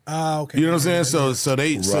 Okay. You know what I'm saying?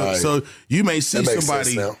 So you may see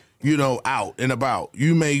somebody out and about.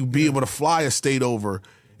 You may be able to fly a state over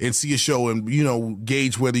and see a show and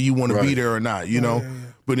gauge whether you want to be there or not.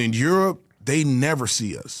 But in Europe, they never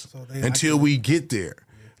see us until we get there.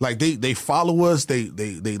 Like they follow us, they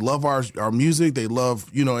love our music, they love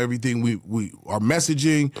everything we our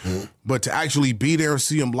messaging, but to actually be there and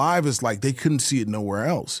see them live, it's like they couldn't see it nowhere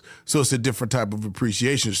else. So it's a different type of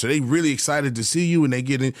appreciation. So they really excited to see you and they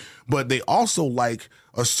get in, but they also like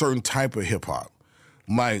a certain type of hip hop.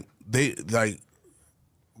 Like they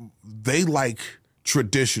like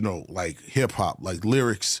traditional like hip hop, like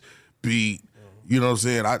lyrics, beat. You know what I'm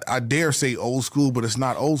saying? I dare say old school, but it's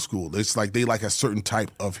not old school. It's like they like a certain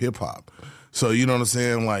type of hip hop. So you know what I'm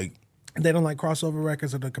saying? Like they don't like crossover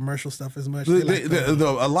records or the commercial stuff as much.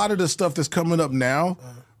 A lot of the stuff that's coming up now,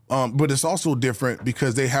 but it's also different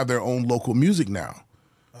because they have their own local music now.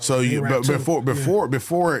 So before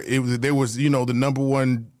there was the number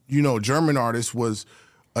one German artist was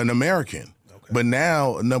an American, but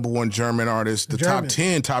now number one German artist, the top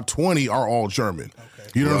 10, top 20 are all German.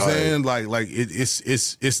 You know what I'm saying? Like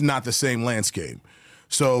it's not the same landscape.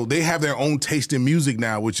 So they have their own taste in music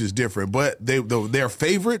now, which is different. But their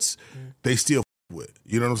favorites, they still with.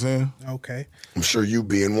 You know what I'm saying? Okay. I'm sure you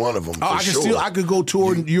being one of them. I could go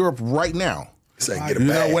tour in Europe right now. Get a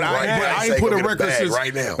bag. I ain't put a record since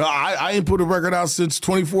right now. I ain't put a record out since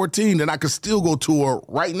 2014, and I could still go tour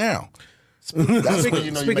right now.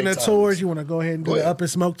 Speaking of tours, you want to go ahead and do the Up and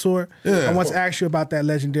Smoke tour? Yeah. I want to ask you about that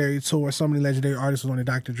legendary tour. So many legendary artists was on it: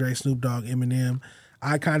 Dr. Dre, Snoop Dogg, Eminem.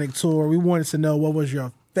 Iconic tour. We wanted to know what was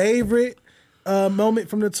your favorite moment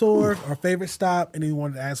from the tour, or favorite stop, and then we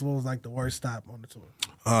wanted to ask what was like the worst stop on the tour.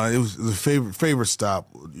 It was the favorite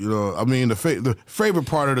stop. The favorite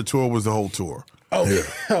part of the tour was the whole tour. Oh, yeah.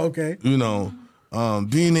 Okay.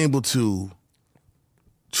 Being able to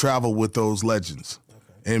travel with those legends.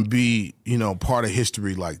 And be, part of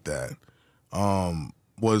history like that,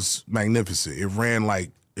 was magnificent. It ran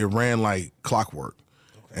like clockwork,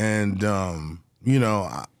 and that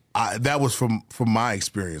was from my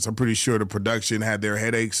experience. I'm pretty sure the production had their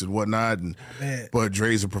headaches and whatnot, but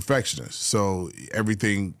Dre's a perfectionist, so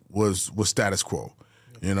everything was status quo,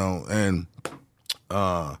 and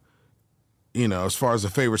as far as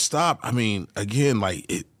the favorite stop, I mean, again, like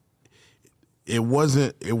it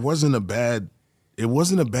wasn't a bad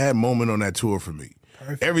moment on that tour for me.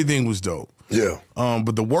 Perfect. Everything was dope. Yeah.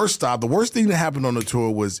 But the worst thing that happened on the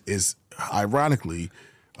tour is ironically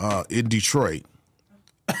in Detroit.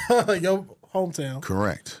 Your hometown.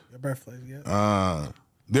 Correct. Your birthplace, yeah.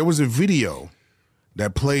 There was a video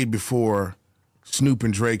that played before Snoop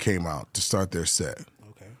and Dre came out to start their set.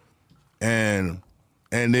 Okay. And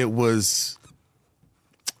it was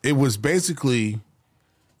basically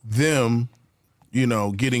them,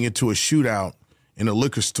 getting into a shootout in a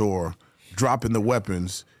liquor store, dropping the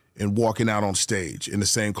weapons, and walking out on stage in the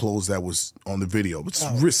same clothes that was on the video.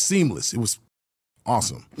 It's seamless. It was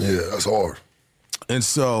awesome. Yeah, that's hard. And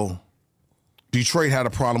so Detroit had a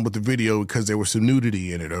problem with the video because there was some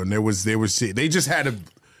nudity in it, or they just had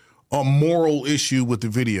a moral issue with the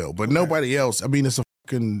video, but nobody else. I mean, it's a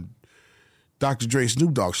fucking Dr. Dre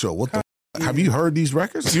Snoop Dogg show. What the? Have you heard these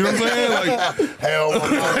records? You know what I'm saying? Like, hell,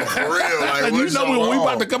 for real. Like, we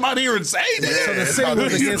about to come out here and say this. Yeah, So the it's city about to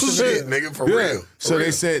was be against some the shit, nigga, for real. So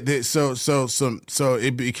they said that. So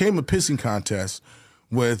it became a pissing contest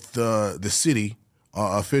with the city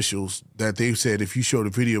officials that they said if you show the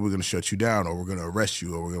video, we're going to shut you down, or we're going to arrest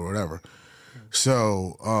you, or we're going to whatever.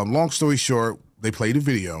 So long story short, they played the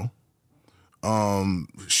video.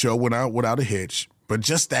 Show went out without a hitch. But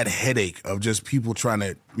just that headache of just people trying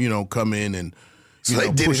to, come in and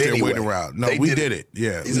push their weight around. No, we did it.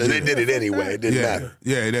 Yeah, they did it anyway. It didn't matter.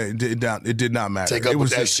 Yeah, it did not matter. Take up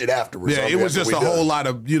with that shit afterwards. Yeah, it was just a whole lot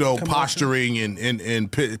of posturing and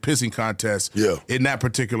pissing contests. In that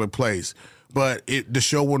particular place. But the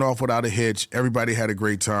show went off without a hitch. Everybody had a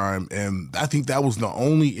great time, and I think that was the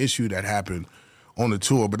only issue that happened on the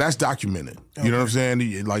tour, but that's documented. You know what I'm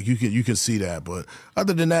saying? Like you can see that. But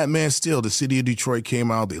other than that, man, still the city of Detroit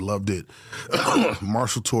came out. They loved it.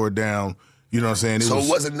 Marshall tore it down. You know what I'm saying? It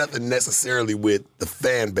wasn't nothing necessarily with the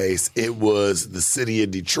fan base. It was the city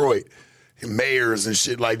of Detroit, mayors and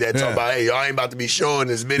shit like that talking about, hey, I ain't about to be showing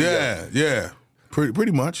this video. Yeah.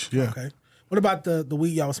 Pretty much. Yeah. Okay. What about the weed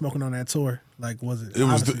y'all was smoking on that tour? Like, was it?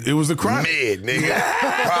 It was the crime. Mid, nigga.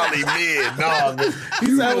 Probably mid. No,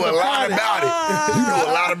 you knew a lot about it. You knew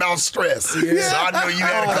a lot about stress. Yeah. So I know you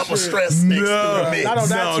had a couple stress sticks through the mix.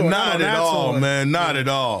 Not at all, man. Not at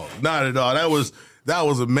all. That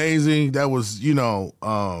was amazing. That was, a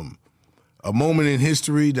moment in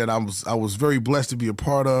history that I was very blessed to be a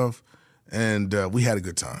part of. And we had a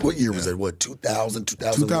good time. What year was that? What, 2000,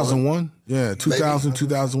 2001? 2001. Yeah, 2000,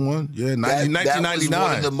 2001. Yeah, 1999. That was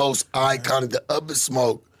one of the most iconic. The Up and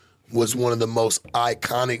Smoke was one of the most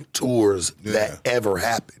iconic tours that ever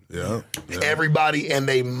happened. Yeah. Everybody and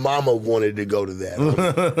they mama wanted to go to that.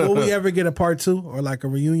 Will we ever get a part 2 or like a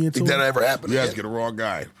reunion tour? Think that ever happened? You guys get a wraw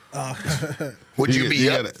guy. Would you be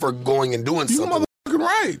up for going and doing something? You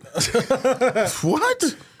right.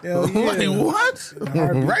 What? Like, what?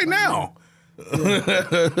 Right now.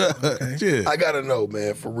 Okay. I gotta know,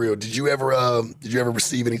 man, for real. Did you ever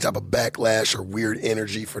receive any type of backlash or weird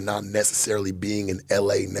energy for not necessarily being an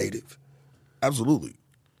LA native? Absolutely.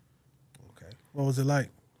 Okay. What was it like?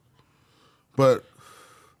 But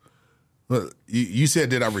you said,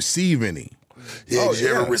 did I receive any? Yeah, did you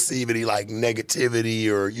ever receive any like negativity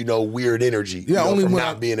or weird energy? Yeah, only from when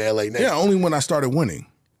not being an LA native. Yeah, only when I started winning.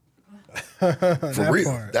 For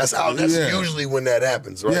real. That's usually when that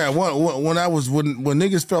happens, right? Yeah, when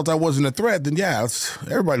niggas felt I wasn't a threat, then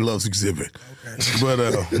everybody loves Xzibit. Okay. But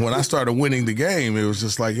when I started winning the game, it was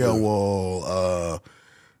just like, just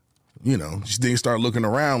niggas start looking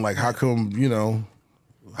around like, how come we're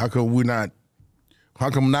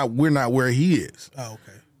not where he is? Oh,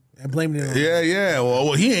 okay. And blaming it on Yeah.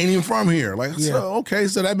 Well, he ain't even from here. Like, so, okay,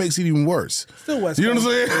 so that makes it even worse. Still West Coast. You know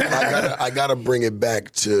what I'm saying? I gotta bring it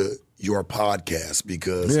back to your podcast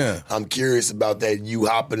because I'm curious about that. You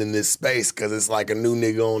hopping in this space because it's like a new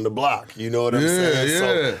nigga on the block. You know what I'm saying? Yeah.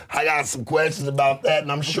 So I got some questions about that,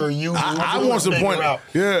 and I'm sure you. I want some point out.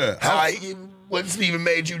 Yeah. What's even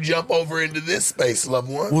made you jump over into this space, loved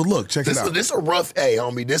one? Well, look, check it out. This a rough,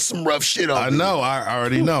 homie. This some rough shit on. I know. I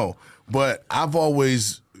already know. But I've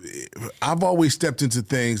always stepped into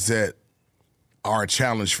things that are a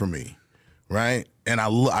challenge for me, right? And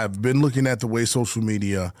I've been looking at the way social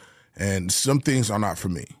media, and some things are not for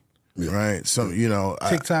me, right? Some,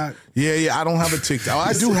 TikTok. I don't have a TikTok.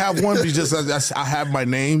 I do have one because I have my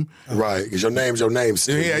name, right? Because your name's your name.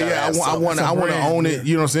 Still. Yeah. I want to own it.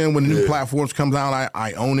 You know what I'm saying? When new platforms comes out,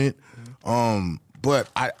 I own it. But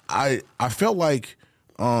I felt like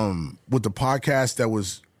with the podcast that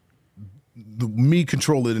was me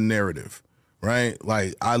controlling the narrative, right?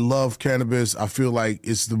 Like, I love Cannabis. I feel like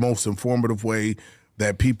it's the most informative way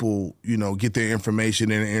that people, get their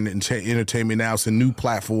information and entertainment now. It's a new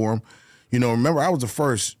platform. Remember, I was the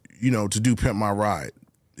first, to do Pimp My Ride.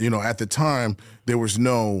 At the time, there was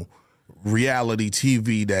no reality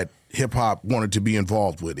TV that hip hop wanted to be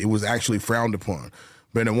involved with. It was actually frowned upon.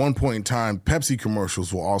 But at one point in time, Pepsi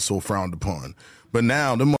commercials were also frowned upon. But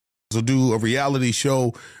now the will do a reality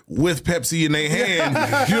show with Pepsi in their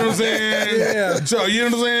hand. You know what I'm saying? Yeah. So you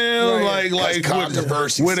know what I'm saying? Right. Like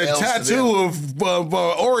controversy with a tattoo of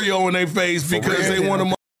Oreo in their face because they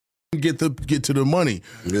want to get to the money.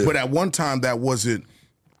 Yeah. But at one time that wasn't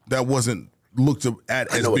looked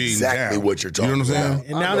at as being exactly down. what you're talking about. You know what I'm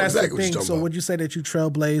saying? And now that's exactly the thing. So would you say that you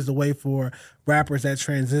trailblazed the way for rappers that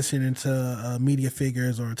transition into media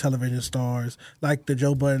figures or television stars, like the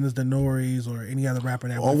Joe Buttons, the Noris, or any other rapper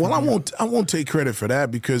that? Oh well, I won't take credit for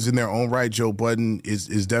that because in their own right, Joe Budden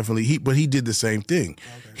is definitely but he did the same thing. Okay.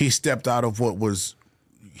 He stepped out of what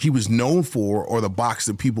he was known for or the box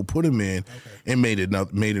that people put him in and made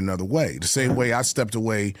another way. The same way I stepped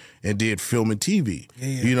away and did film and TV. Yeah.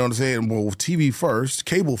 You know what I'm saying? Well, TV first,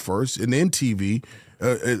 cable first, and then TV.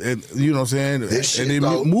 And you know what I'm saying? This shit, and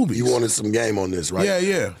then movies. You wanted some game on this, right?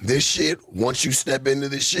 Yeah. This shit, once you step into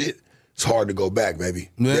this shit, it's hard to go back, baby.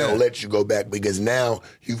 Yeah. They'll let you go back because now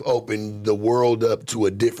you've opened the world up to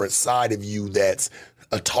a different side of you that's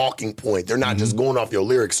a talking point. They're not just going off your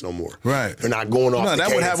lyrics no more. Right. They're not going off the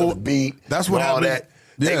cadence of the beat. That's what all happened. That.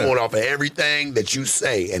 They're going off of everything that you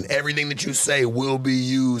say, and everything that you say will be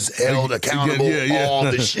used, held accountable, all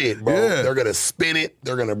the shit, bro. Yeah. They're going to spin it.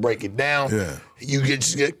 They're going to break it down. Yeah. You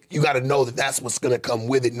got to know that that's what's going to come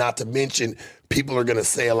with it, not to mention people are going to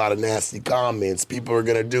say a lot of nasty comments. People are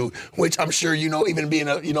going to do, which I'm sure, even being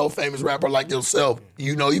a, famous rapper like yourself,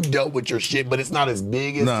 you've dealt with your shit, but it's not as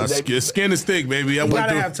big as today. Skin is thick, baby.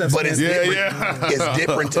 But it's different. It's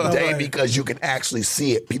different today because you can actually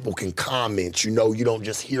see it. People can comment. You don't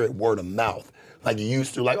just hear it word of mouth like you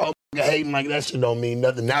used to. Like, oh, hating like that shit don't mean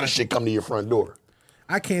nothing. Now the shit come to your front door.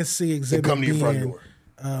 I can't see Xzibit being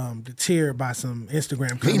deterred by some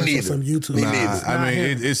Instagram comments or some YouTube. I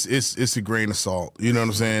mean, it's a grain of salt. You know what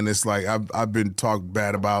I'm saying? It's like I've been talked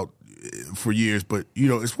bad about for years, but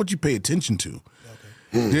it's what you pay attention to.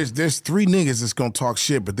 Okay. There's 3 niggas that's gonna talk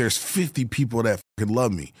shit, but there's 50 people that fucking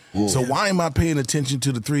love me. So why am I paying attention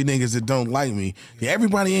to the 3 niggas that don't like me? Yeah,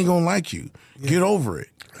 everybody ain't gonna like you. Get over it.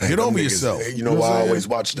 Get over yourself. You know why I always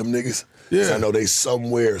watch them niggas? Yeah. I know they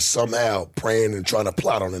somewhere, somehow, praying and trying to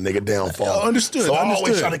plot on a nigga downfall. Understood. So I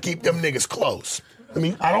always try to keep them niggas close. I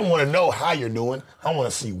mean, I don't want to know how you're doing. I want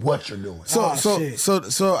to see what you're doing. So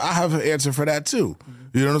I have an answer for that too.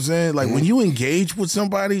 You know what I'm saying? Like when you engage with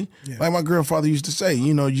somebody, like my grandfather used to say,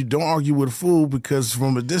 you don't argue with a fool because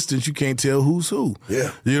from a distance you can't tell who's who.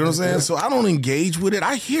 Yeah. You know what I'm saying? So I don't engage with it.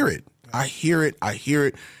 I hear it. And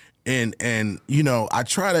I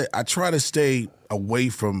try to stay away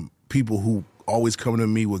from people who always come to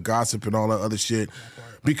me with gossip and all that other shit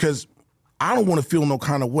because I don't want to feel no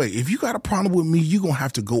kind of way. If you got a problem with me, you're going to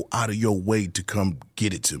have to go out of your way to come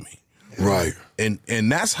get it to me. Right. And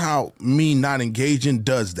that's how me not engaging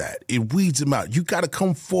does that. It weeds them out. You got to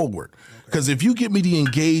come forward. Because if you get me to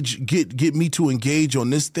engage, get me to engage on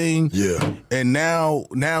this thing, and now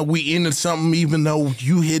we into something even though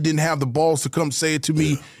you didn't have the balls to come say it to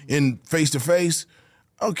me in face to face,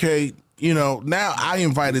 okay, now I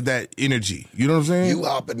invited that energy. You know what I'm saying?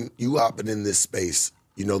 You hopping in this space,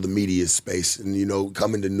 the media space, and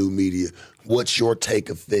coming to new media. What's your take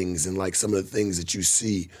of things and like some of the things that you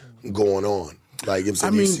see going on? Like, you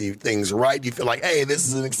see things right? Do you feel like, hey, this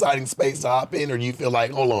is an exciting space to hop in? Or do you feel like,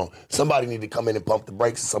 hold on, somebody need to come in and pump the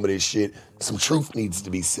brakes of some of this shit? Some truth needs to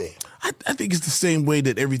be said. I think it's the same way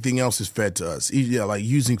that everything else is fed to us. Yeah, like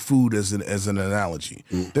using food as an analogy.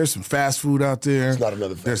 There's some fast food out there. It's not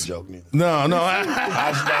another fast joke neither. No. I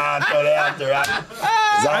just not throw that out there.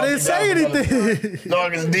 I didn't say anything. No,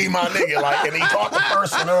 because D my nigga, like, and he caught the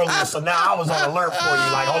person earlier, so now I was on alert for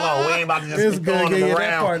you. Like, hold on, we ain't about to just keep throwing them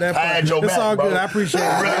around. That part. I had your it's back, all bro. good. I appreciate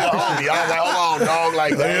it. Really the homie. I was like, hold on, dog.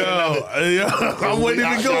 Like, I wasn't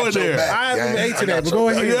even going there. I haven't ate today, but go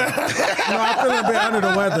ahead. No, I'm feeling a bit under the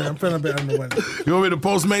weather. You want me to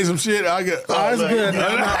Postmate some shit? I got. Oh, it's good.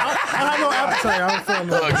 I have no appetite. I'm feeling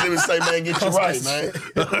it. Xzibit say, man, get you right, man.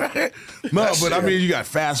 No, but I mean, you got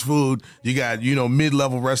fast food, you got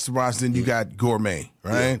mid-level restaurants, then you got gourmet,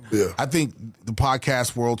 right? Yeah. I think the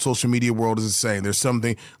podcast world, social media world is the same. There's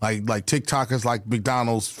something like TikTokers, like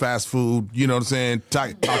McDonald's, fast food. You know what I'm saying?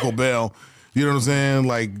 Taco Bell. You know what I'm saying?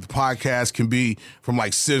 Like, podcasts can be from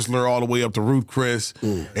like Sizzler all the way up to Ruth Chris,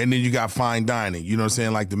 and then you got fine dining. You know what I'm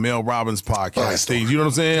saying? Like the Mel Robbins podcast things. You know what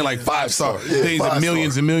I'm saying? Like 5-star things that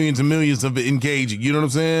millions and millions and millions of engaging. You know what I'm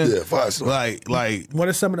saying? Yeah, 5-star. Like. What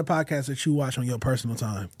are some of the podcasts that you watch on your personal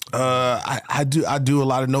time? I do a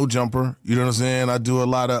lot of No Jumper. You know what I'm saying? I do a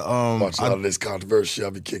lot of watch a lot of this controversy.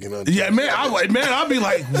 I'll be kicking on. Yeah, man. I'll be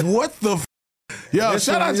like, what the. Yo,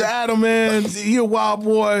 shout out to Adam, man. He a wild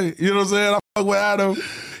boy. You know what I'm saying? I fuck with Adam.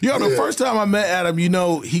 Yo, the first time I met Adam, you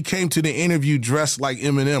know, he came to the interview dressed like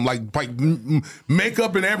Eminem, like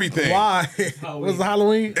makeup and everything. Why? Was it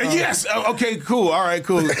Halloween? Yes. Okay, cool. All right,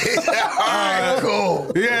 cool. All right,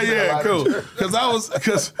 cool. Yeah, cool.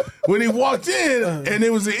 Because when he walked in and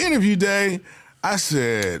it was the interview day, I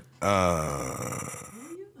said,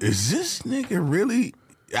 is this nigga really...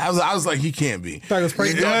 I was like, he can't be. Thought it was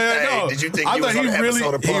crazy. No. Did you think I he thought was on an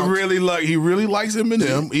episode of Punk'd? he really likes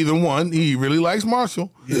Eminem. Either one, he really likes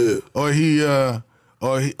Marshall. Yeah. Or he.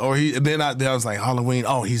 And then I was like, Halloween.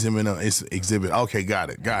 Oh, he's Eminem. It's Xzibit. Okay, got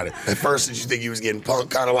it. At first, did you think he was getting punked?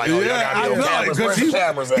 Kind of like, oh, y'all I got to be on cameras. Where's the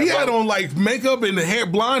cameras at? he had bro? on like makeup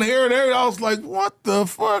and blonde hair and everything. I was like, what the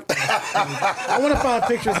fuck? I want to find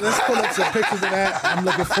pictures. Let's pull up some pictures of that. I'm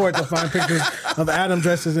looking forward to find pictures of Adam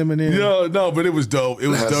dressed as Eminem. No, but it was dope. It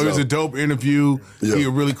was dope. It was a dope interview. Yeah. He's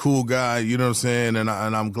a really cool guy. You know what I'm saying? And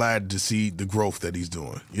I'm glad to see the growth that he's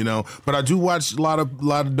doing. You know, but I do watch a lot of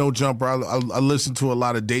No Jumper. I listen to a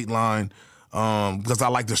lot of Dateline because I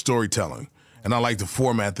like the storytelling and I like the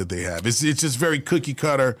format that they have. It's just very cookie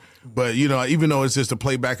cutter. But you know, even though it's just a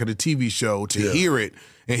playback of the TV show, to hear it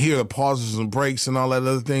and hear the pauses and breaks and all that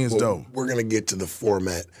other thing is dope. We're gonna get to the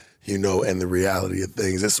format. You know, and the reality of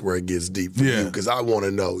things. That's where it gets deep for you, because I want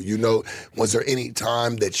to know. You know, was there any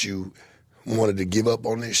time that you wanted to give up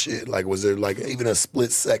on this shit? Like, was there like even a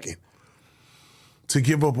split second to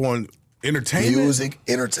give up on entertainment, music,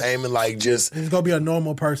 entertainment? Like, just He's gonna be a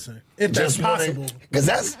normal person if that's possible. Because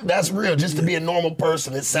that's real. Just to be a normal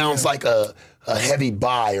person, it sounds like a heavy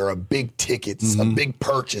buy or a big ticket, a big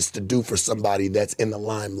purchase to do for somebody that's in the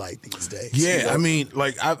limelight these days. Yeah, you know? I mean,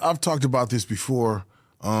 like I've talked about this before.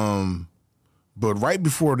 But right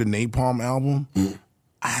before the Napalm album,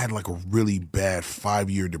 I had like a really bad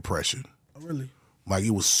 5-year depression. Oh, really? Like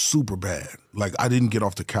it was super bad. Like I didn't get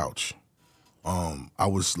off the couch. I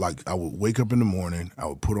was like, I would wake up in the morning,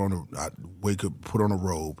 I'd put on a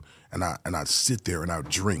robe, and I'd sit there and I'd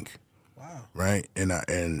drink. Wow. Right?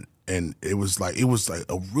 And it was like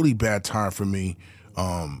a really bad time for me.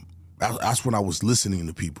 That's when I was listening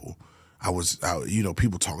to people.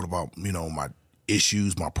 People talking about, you know, my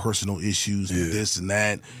issues, my personal issues, this and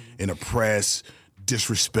that, in the press,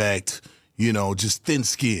 disrespect, you know, just thin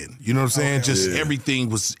skin. You know what I'm saying?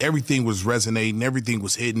 Everything was resonating, everything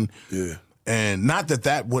was hitting. Yeah. And not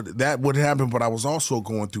that would happen, but I was also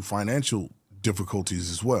going through financial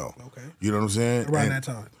difficulties as well. Okay. You know what I'm saying? Around that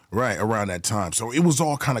time. Right, around that time. So it was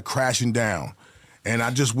all kind of crashing down. And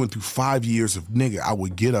I just went through 5 years of I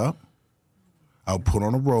would get up, I would put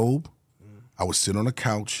on a robe, I would sit on a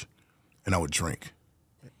couch, and I would drink.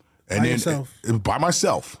 And by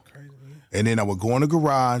myself. Crazy, and then I would go in the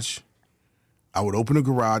garage. I would open the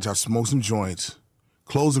garage. I'd smoke some joints,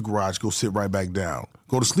 close the garage, go sit right back down.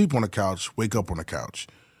 Go to sleep on the couch, wake up on the couch.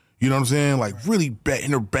 You know what I'm saying? Like really bad,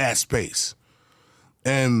 in a bad space.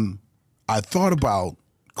 And I thought about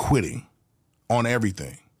quitting on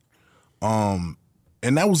everything. And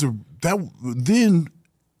then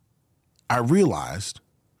I realized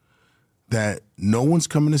that no one's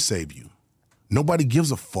coming to save you. Nobody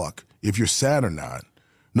gives a fuck if you're sad or not.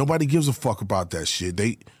 Nobody gives a fuck about that shit.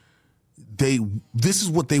 This is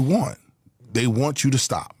what they want. They want you to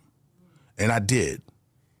stop. And I did.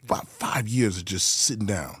 About 5 years of just sitting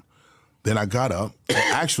down. Then I got up.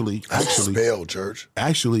 Actually, spell, church.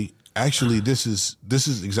 Actually, this is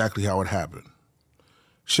exactly how it happened.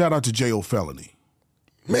 Shout out to J.O. Felony.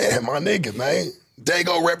 Man, my nigga, man.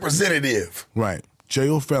 Dago representative. Right.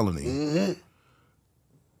 J.O. Felony. Mm-hmm.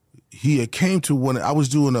 He had came to when I was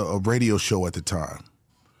doing a radio show at the time,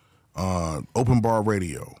 open bar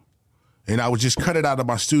radio. And I would just cut it out of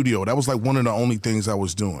my studio. That was like one of the only things I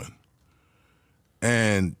was doing.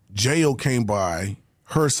 And J.O. came by,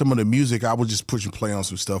 heard some of the music. I was just pushing play on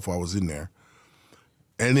some stuff while I was in there.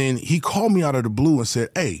 And then he called me out of the blue and said,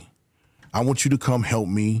 hey, I want you to come help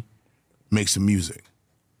me make some music.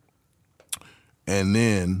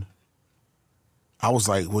 And I was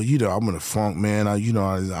like, well, you know, I'm in a funk, man. I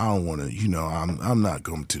don't want to, you know, I'm not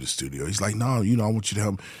going to the studio. He's like, no, you know, I want you to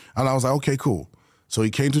help. And I was like, okay, cool. So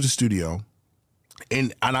he came to the studio,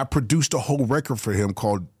 and I produced a whole record for him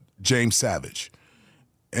called James Savage.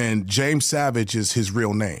 And James Savage is his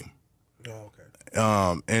real name. Oh, okay.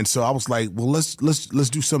 And so I was like, well, let's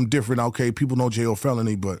do something different. Okay, people know J.O.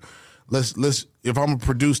 Felony, but let's if I'm gonna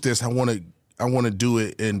produce this, I want to do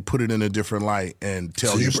it and put it in a different light and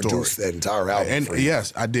tell your story. So you produced that entire album? And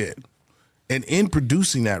yes, I did. And in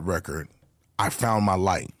producing that record, I found my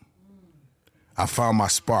light. I found my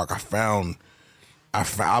spark. I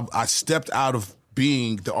stepped out of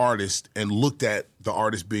being the artist and looked at the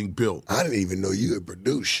artist being built. I didn't even know you had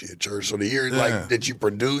produced shit, Church. So to hear like that you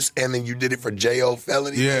produced and then you did it for J.O.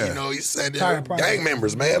 Felony, you know, you said gang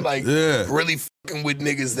members, man, like really fucking with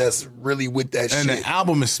niggas that's really with that and shit. And the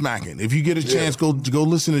album is smacking. If you get a chance, go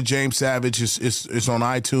listen to James Savage. It's on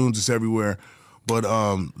iTunes. It's everywhere. But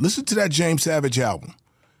listen to that James Savage album,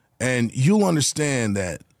 and you'll understand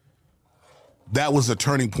that was a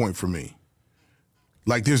turning point for me.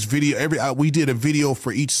 Like there's video, we did a video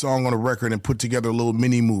for each song on the record and put together a little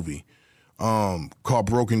mini movie called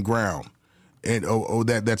Broken Ground, and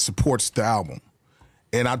that supports the album.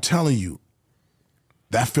 And I'm telling you,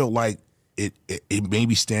 that felt like it made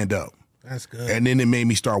me stand up. That's good. And then it made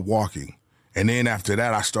me start walking. And then after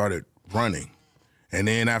that, I started running. And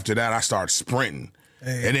then after that, I started sprinting.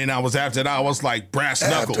 Hey. And then I was like brass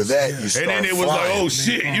knuckles. After that, you start and then it was flying. Like, oh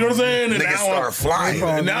shit, you know what I'm saying? And niggas start flying.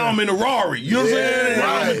 And now I'm in a Rari, you know what I'm saying? And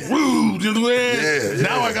now I'm in Rouge, you know what I'm saying?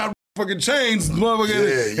 Now I got fucking chains,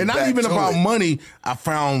 motherfucker. And not even about money, I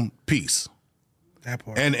found peace. That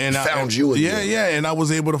part. And found you again. Yeah, and I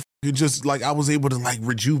was able to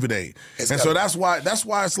rejuvenate. And so that's why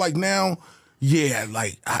it's like now,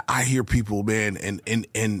 like I hear people, man, and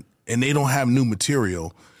they don't have new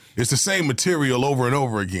material. It's the same material over and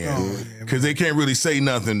over again because they can't really say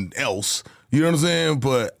nothing else. You know what I'm saying?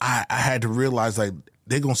 But I had to realize like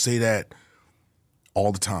they're gonna say that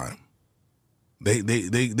all the time.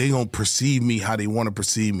 They gonna perceive me how they want to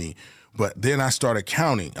perceive me. But then I started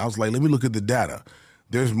counting. I was like, let me look at the data.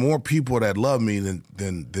 There's more people that love me than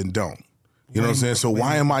don't. You know what I'm saying? So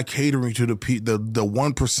why am I catering to the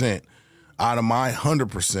 1% out of my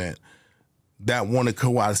 100%? That want to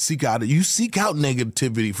go out, seek out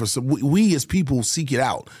negativity for some. We as people seek it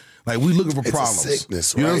out. Like we looking for problems. It's a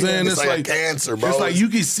sickness, right? You know what I'm saying? It's like cancer, bro. It's like you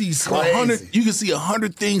can see 100. You can see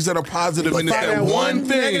 100 things that are positive, and it's that one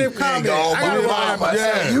thing. Negative comment.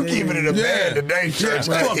 You keeping it a bad today, Church.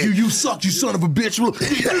 Fuck you! You suck, you son of a bitch! you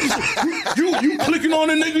clicking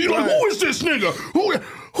on a nigga? You like, who is this nigga?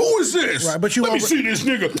 Who is this? Right, but Let me see this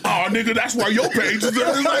nigga. Oh, nigga, that's why your page is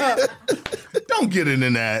like, don't get into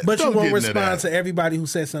that. But you won't respond to everybody who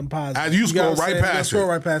said something positive. You scroll right past it. Scroll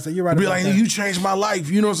right past it. You're right. Be like, you changed my life.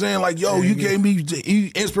 You know what I'm saying? Like, yo, you gave me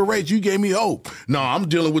inspiration. You gave me hope. No, I'm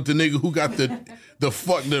dealing with the nigga who got the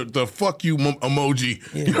fuck you emoji.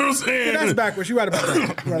 Yeah. You know what I'm saying? Yeah, that's backwards. You're right about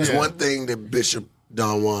that. There's one thing that Bishop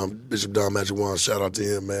Don Magic Juan, shout out to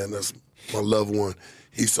him, man. That's my loved one.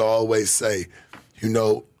 He used to always say, you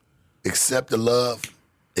know, accept the love,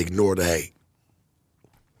 ignore the hate.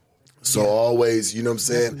 So always, you know what I'm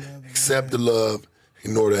saying? Accept the love,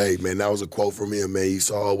 ignore the hate, man. That was a quote from him, man. He used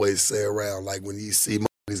to always say around, like when you see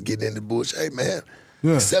motherfuckers getting in the bush, hey, man,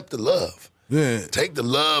 accept the love. Yeah. Take the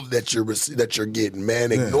love that you're getting,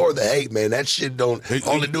 man. Ignore the hate, man. That shit don't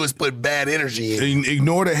all it do is put bad energy in.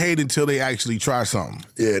 Ignore the hate until they actually try something.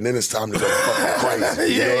 Yeah, and then it's time to go fucking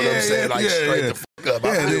crazy. You know what I'm saying? Like straight the fuck up.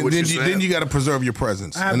 Then you got to preserve your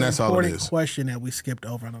presence, and that's all it is. I have an important question that we skipped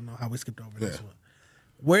over. I don't know how we skipped over this one.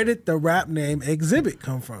 Where did the rap name Xzibit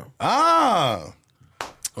come from?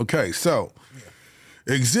 Okay, so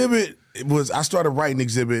Xzibit I started writing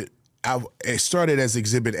Xzibit. It started as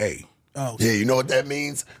Exhibit A. Oh, yeah, you know what that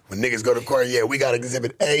means? When niggas go to court, we got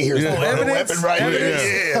Exhibit A. Here's the weapon right here.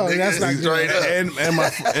 Yeah, that's not straight up.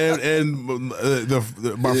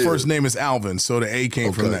 My first name is Alvin, so the A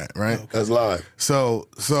came from that, right? Okay. That's live. So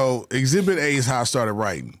Exhibit A is how I started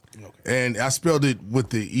writing, and I spelled it with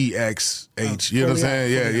the EXH. You know what I'm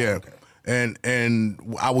saying? Yeah. Okay. And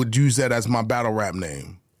I would use that as my battle rap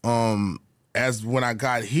name. As when I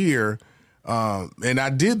got here, and I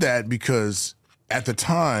did that because at the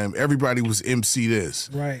time, everybody was MC this.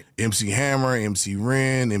 Right. MC Hammer, MC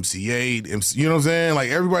Ren, MC8, MC, you know what I'm saying? Like,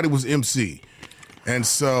 everybody was MC. And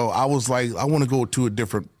so I was like, I want to go to a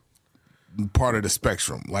different part of the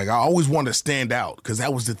spectrum. Like, I always wanted to stand out because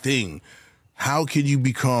that was the thing. How can you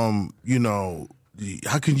become,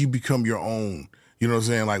 how can you become your own? You know what I'm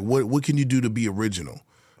saying? Like, what can you do to be original?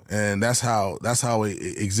 And that's how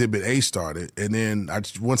Exhibit A started. And then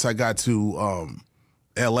once I got to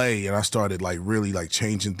LA and I started really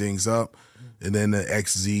changing things up, and then the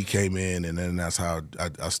XZ came in, and then that's how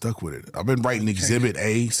I stuck with it. I've been writing Exhibit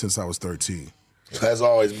A since I was 13. That's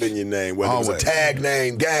always been your name, whether it was a tag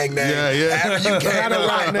name, gang name. Yeah. After you came to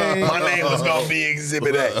life, my name was gonna be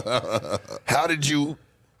Exhibit A. How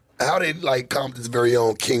did like Compton's very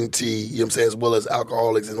own King T, you know what I'm saying, as well as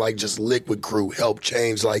Alcoholics and like just Liquid Crew help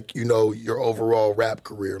change like, you know, your overall rap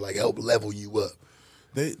career, like help level you up?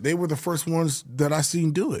 They were the first ones that I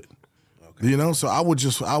seen do it. Okay. You know, so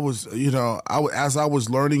as I was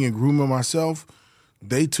learning and grooming myself,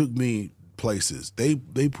 they took me places. They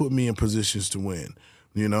put me in positions to win,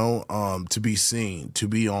 you know, to be seen, to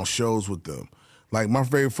be on shows with them. Like my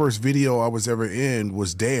very first video I was ever in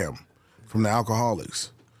was Damn from the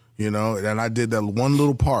Alcoholics. You know, and I did that one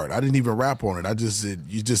little part. I didn't even rap on it.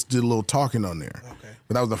 You just did a little talking on there. Okay.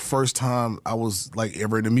 But that was the first time I was like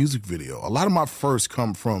ever in a music video. A lot of my firsts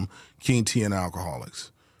come from King T and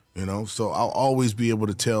Alcoholics, you know? So I'll always be able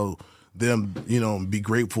to tell them, you know, be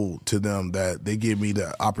grateful to them that they gave me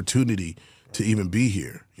the opportunity to even be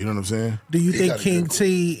here. You know what I'm saying? Do you think King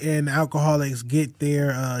T and Alcoholics get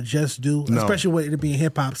their just due, especially with it being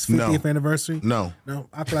hip hop's 50th anniversary? No,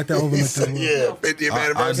 I feel like that overlooked. 50th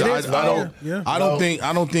anniversary.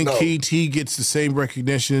 I don't think King T gets the same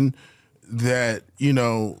recognition that, you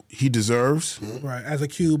know, he deserves. Right, as a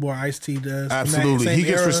Cube or Ice-T does. Absolutely. He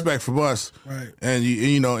gets respect from us. Right. And,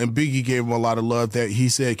 you know, and Biggie gave him a lot of love that he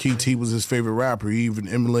said King T was his favorite rapper. He even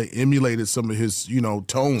emulated some of his, you know,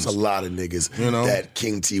 tones. There's a lot of niggas that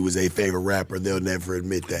King T was a favorite rapper. They'll never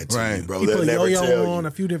admit that to you, bro. He They'll put never Yo-Yo tell on you.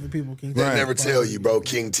 a few different people, King T. They'll never tell you, bro.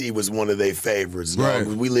 King T was one of their favorites. Right.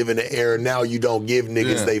 We live in an era now you don't give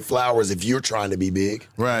niggas they flowers if you're trying to be big.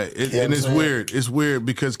 Right. And it's weird. It's weird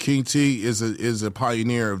because King T is a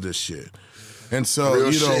pioneer of this shit. And so,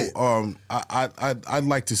 Real you know, shit. I'd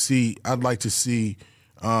like to see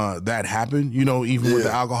that happen, you know, even with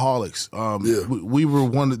the Alcoholics. We were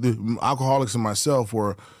one of the Alcoholics and myself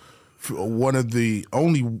were one of the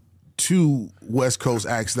only two West Coast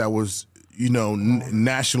acts that was, you know,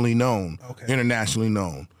 nationally known, internationally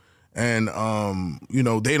known. And, you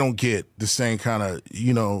know, they don't get the same kind of,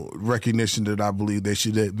 you know, recognition that I believe they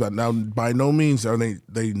should. But now, by no means are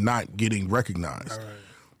they not getting recognized. Right.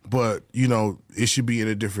 But, you know, it should be in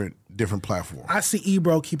a different platform. I see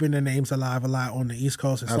Ebro keeping their names alive a lot on the East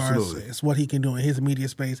Coast as far as it's what he can do in his media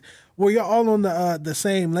space. Were y'all all on the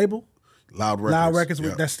same label? Loud Records. Loud Records,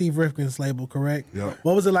 that's Steve Rifkin's label, correct? Yeah.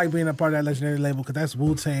 What was it like being a part of that legendary label? Because that's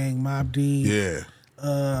Wu-Tang, Mobb Deep. Yeah.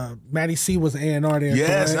 Matty C was an A&R there.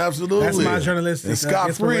 Yes, correct? absolutely. That's my journalistic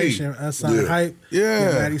inspiration. Hype.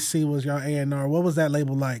 Yeah. Matty C was your A&R. What was that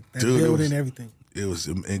label like? That building and everything. It was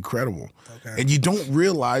incredible. Okay. And you don't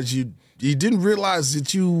realize you didn't realize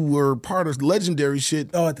that you were part of legendary shit.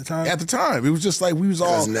 Oh, at the time? At the time. It was just like we was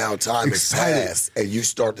all now time excited. has passed and you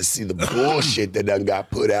start to see the bullshit that done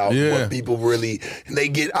got put out. What people really, and they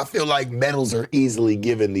get, I feel like medals are easily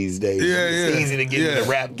given these days. It's easy to get in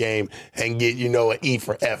the rap game and get, you know, an E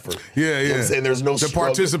for effort. You know what I'm saying? There's no struggle.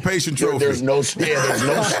 Participation trophy. There's no struggle.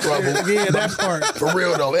 That part. For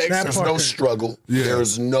real though, there's no struggle.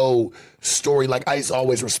 There's no story. Like I used to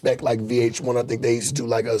always respect like VH1. I think they used to do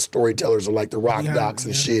like a storytellers or like the rock docs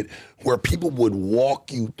and shit where people would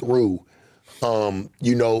walk you through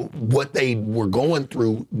you know, what they were going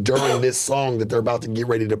through during this song that they're about to get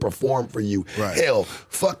ready to perform for you. Right. Hell,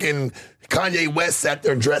 fucking Kanye West sat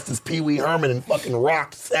there dressed as Pee Wee Herman and fucking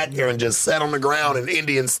rocked, sat there and just sat on the ground in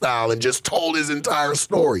Indian style and just told his entire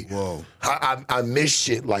story. Whoa. I miss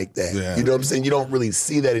shit like that. Yeah. You know what I'm saying? You don't really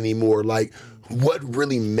see that anymore. Like, what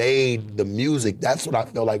really made the music, that's what I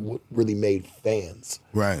feel like what really made fans.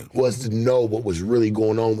 Right. Was to know what was really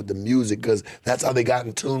going on with the music because that's how they got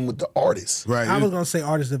in tune with the artists. Right. I was going to say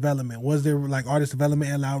artist development. Was there like artist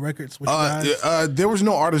development at Loud Records? With you guys? There was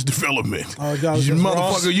no artist development. Oh, y'all was you just motherfucker,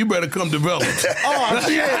 Ross? you better come develop. Oh,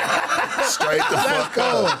 shit. Straight the fuck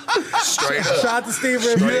up. Straight up. Shout out to Steve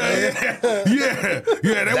Rifkin.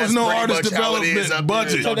 There was no artist development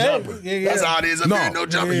budget. That's how it is up there. No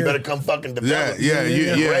jumper. You better come fucking develop.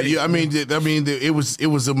 I mean, it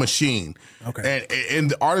was a machine. Okay. And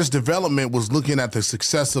the artist development was looking at the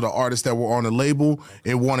success of the artists that were on the label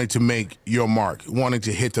and wanting to make your mark, wanting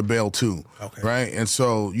to hit the bell too. Okay. Right? And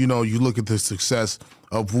so, you know, you look at the success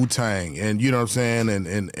of Wu-Tang and, you know what I'm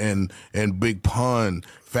saying, and Big Pun,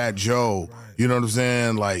 Fat Joe, you know what I'm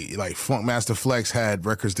saying? Like Funk Master Flex had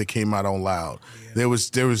records that came out on Loud. Yeah. There was,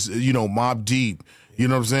 you know, Mobb Deep, you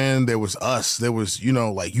know what I'm saying? There was us, there was, you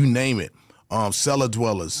know, like you name it. Cellar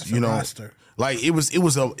Dwellers, That's you know. roster. Like it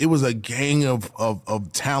was a gang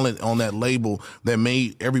of talent on that label that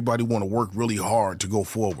made everybody want to work really hard to go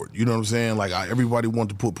forward. You know what I'm saying? Like everybody wanted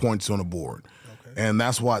to put points on the board, and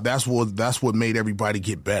that's what made everybody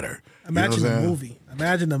get better. Imagine a movie.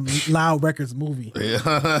 Imagine the Loud Records movie.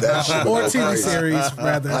 That shit Or was TV crazy. series,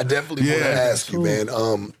 rather. I definitely want to ask you, man.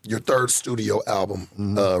 Your third studio album,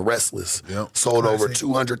 Restless, sold over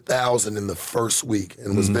 200,000 in the first week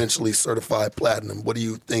and was eventually certified platinum. What do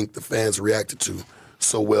you think the fans reacted to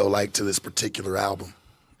so well, like to this particular album?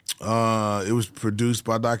 It was produced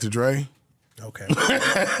by Dr. Dre. Okay.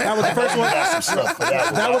 That was the first one.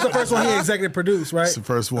 That was the first one he executive produced, right? It's the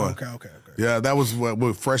first one. Okay. Yeah, that was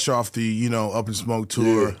what fresh off the Up in Smoke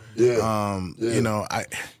tour. Yeah.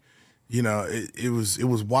 It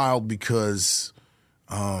was wild because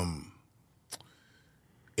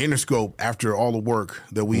Interscope, after all the work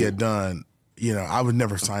that we had done, I would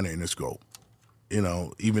never sign an Interscope.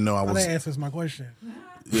 Even though I was. That answers my question.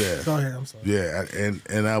 Yeah. Go ahead. I'm sorry. Yeah,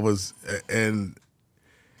 and I was and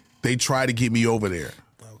they tried to get me over there.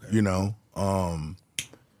 Okay.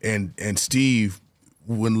 And Steve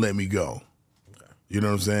wouldn't let me go. Okay. You know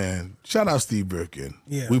what I'm saying? Shout out Steve Rifkin.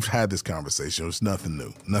 Yeah. We've had this conversation. It was nothing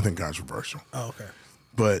new, nothing controversial. Oh, okay.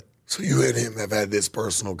 But so you and him have had this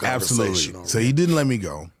personal conversation. Absolutely. Already. So he didn't let me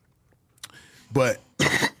go. But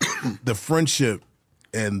the friendship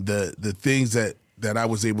and the things that I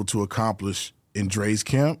was able to accomplish in Dre's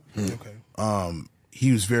camp,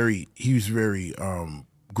 he was very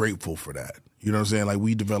grateful for that. You know what I'm saying? Like,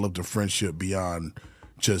 we developed a friendship beyond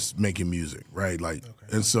just making music, right? Like,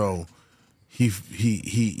 and so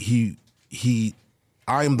I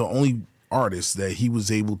am the only artist that he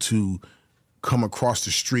was able to come across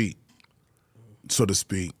the street, so to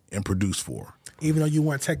speak, and produce for. Even though you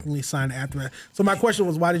weren't technically signed to Aftermath. So my question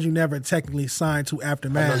was, why did you never technically sign to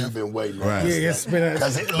Aftermath? I know you've been waiting. Right. Yeah, it's been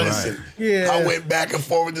listen, Yeah. I went back and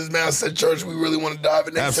forth with this man. I said, Church, we really want to dive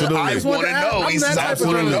in. Absolutely. I want to know. I'm He that says, I type of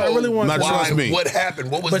want to dude. know. I really want Not to know. trust me. What happened?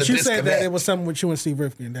 What was But the you disconnect? said that it was something with you and Steve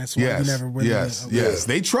Rifkin. That's why you never really yes. Okay.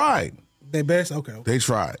 They tried. They best? Okay. They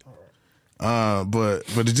tried. But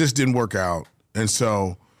it just didn't work out. And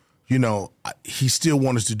so, he still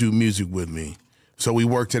wanted to do music with me. So we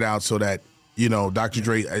worked it out so that, Dr.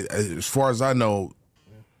 Dre, as far as I know,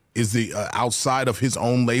 is the outside of his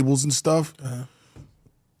own labels and stuff.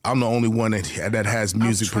 I'm the only one that has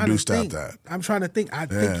music produced out that. I'm trying to think. I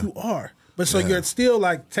think you are. But so you're still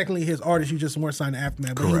like technically his artist. You just weren't signed to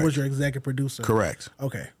Aftermath, but he was your executive producer. Correct.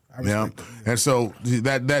 Okay. I respect that. And so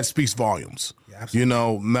that speaks volumes. Yeah,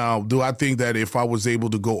 absolutely. Now, do I think that if I was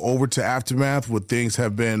able to go over to Aftermath, would things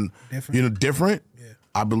have been different? Yeah.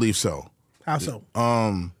 I believe so. How so?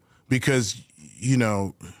 Because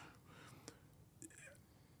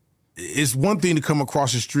it's one thing to come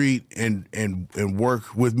across the street and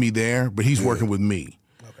work with me there, but he's working with me.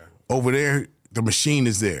 Okay. Over there, the machine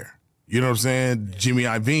is there. You know what I'm saying? Yeah. Jimmy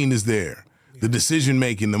Iovine is there. The decision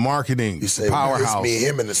making, the marketing, the powerhouse. It's me and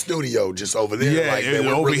him in the studio, just over there. Yeah, like,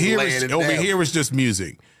 over really here, laying it's just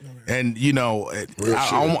music. And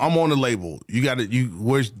I'm on the label.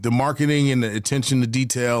 Where's the marketing and the attention to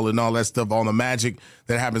detail and all that stuff, all the magic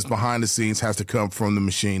that happens behind the scenes has to come from the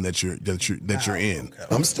machine that you're in. Okay.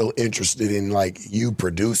 I'm still interested in like you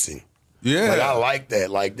producing. Yeah, like, I like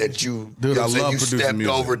that. Like that you, dude. I love you producing stepped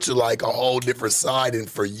music. over to like a whole different side, and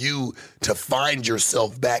for you to find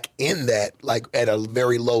yourself back in that, like at a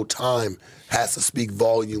very low time, has to speak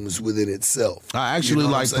volumes within itself. I actually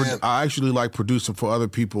like producing for other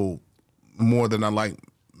people more than I like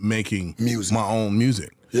making my own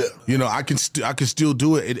music. Yeah, I can still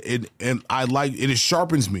do it. And I like it. It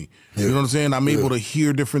sharpens me. Yeah. You know what I'm saying? I'm able to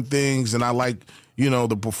hear different things, and I like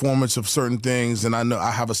the performance of certain things, and I know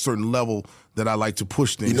I have a certain level that I like to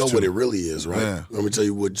push things. You know what it really is, right? Yeah. Let me tell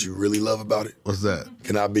you what you really love about it. What's that?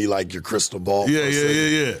 Can I be like your crystal ball?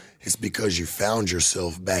 Yeah. It's because you found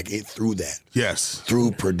yourself back through that. Yes.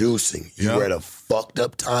 Through producing. You were at a fucked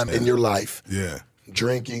up time in your life. Yeah.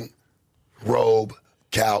 Drinking, robe,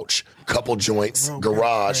 couch, couple joints,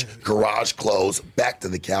 garage clothes, back to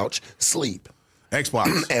the couch, sleep.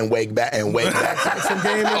 Xbox. and wake back. Some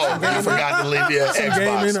gaming. You forgot to leave your Xbox.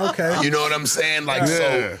 Gaming, okay. You know what I'm saying? Like,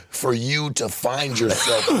 so for you to find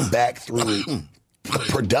yourself back through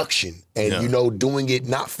production and, doing it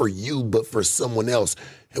not for you, but for someone else,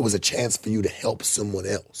 it was a chance for you to help someone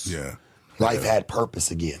else. Yeah. Life had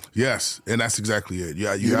purpose again. Yes, and that's exactly it.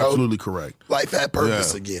 Yeah, you're absolutely correct. Life had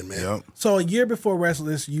purpose again, man. Yep. So a year before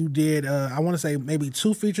Restless, you did, I want to say maybe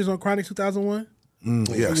 2 features on Chronic 2001?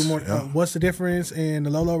 Yes. What's the Difference and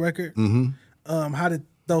the Lolo record? Mm-hmm. How did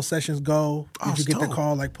those sessions go? Did you get the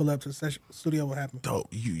call, like pull up to the studio? What happened? Dope.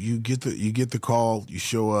 You get the call, you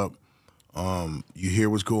show up, you hear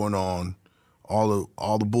what's going on,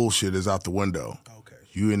 all the bullshit is out the window. Okay.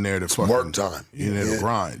 You in there to fucking work time. You in there to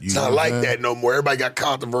grind. It's not like that no more. Everybody got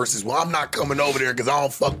controversies. Well, I'm not coming over there because I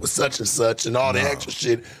don't fuck with such and such and all the extra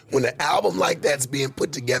shit. When an album like that's being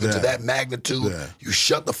put together to that magnitude, you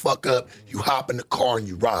shut the fuck up, you hop in the car and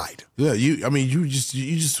you ride. Yeah, you just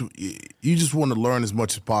want to learn as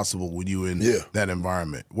much as possible when you in that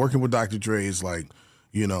environment. Working with Dr. Dre is like,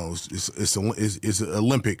 you know, it's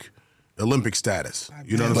Olympic status.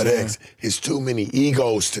 You know what I'm saying? But it's too many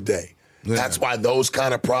egos today. Yeah. That's why those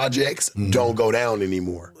kind of projects don't go down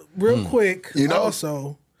anymore. Real quick, you know?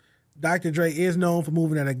 Also, Dr. Dre is known for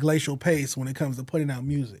moving at a glacial pace when it comes to putting out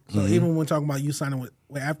music. So even when talking about you signing with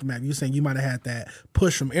Aftermath, you saying you might have had that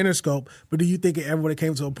push from Interscope, but do you think it ever would have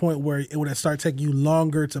came to a point where it would have started taking you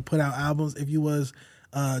longer to put out albums if you was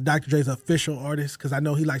Dr. Dre's official artist? Because I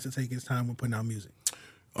know he likes to take his time when putting out music.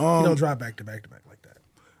 You don't drop back to back to back like that.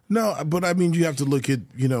 No, but I mean, you have to look at,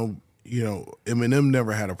 Eminem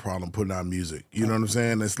never had a problem putting out music. You know what I'm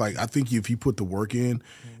saying? It's like, I think if you put the work in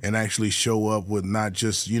and actually show up with not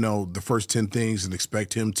just, the first 10 things and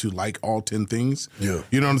expect him to like all 10 things. Yeah.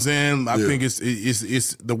 You know what I'm saying? I think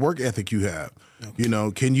it's the work ethic you have.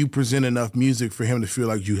 Okay. Can you present enough music for him to feel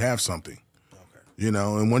like you have something? Okay.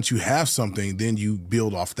 And once you have something, then you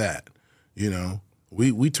build off that.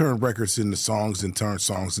 We turn records into songs and turn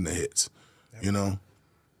songs into hits. Man,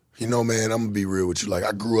 I'm going to be real with you. Like,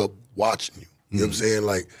 I grew up watching you. You know what I'm saying?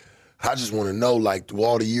 Like, I just want to know, like, through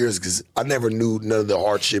all the years, because I never knew none of the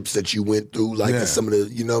hardships that you went through, like some of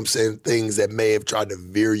the, things that may have tried to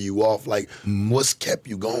veer you off. Like, what's kept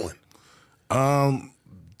you going?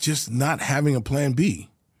 Just not having a plan B.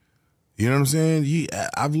 You know what I'm saying?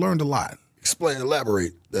 I've learned a lot.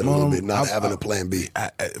 Elaborate that a little bit, not having a plan B.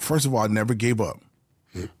 First of all, I never gave up.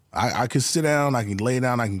 I could sit down, I can lay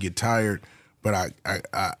down, I can get tired, but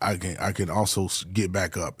I can also get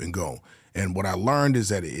back up and go. And what I learned is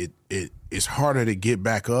that it's harder to get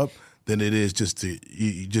back up than it is just to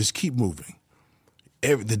you just keep moving.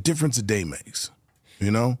 The difference a day makes,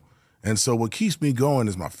 And so what keeps me going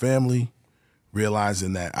is my family,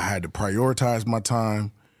 realizing that I had to prioritize my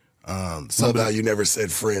time. Somehow you never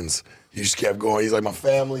said friends. You just kept going. He's like, my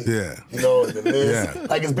family. Yeah.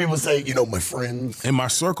 Like as people say, my friends. In my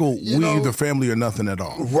circle, we either family or nothing at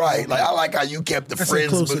all. Right. Like I like how you kept the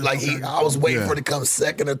friends, but like I was waiting for it to come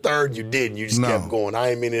second or third. You didn't. You just kept going. I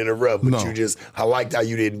ain't mean to interrupt, but I liked how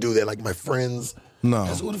you didn't do that. Like my friends. No.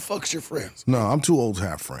 That's who the fuck's your friends? No, I'm too old to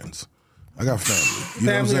have friends. I got family. You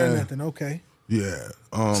know what I'm Family or saying? nothing. Okay. Yeah.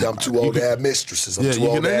 See, I'm too old to have mistresses. I'm too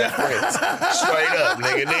old to have friends. Straight up,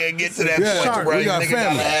 nigga. Nigga, get to that point where nigga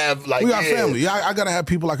gotta have, like, we got family. I gotta have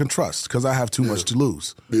people I can trust because I have too much to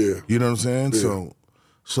lose. Yeah. You know what I'm saying? Yeah.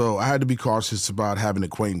 So I had to be cautious about having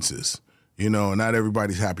acquaintances. And not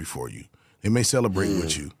everybody's happy for you. They may celebrate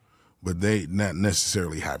with you, but they not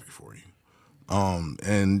necessarily happy for you.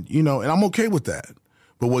 And I'm okay with that.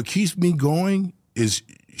 But what keeps me going is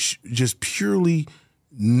just purely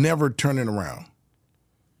never turning around.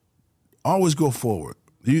 Always go forward.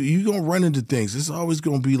 You're going to run into things. It's always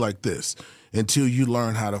going to be like this until you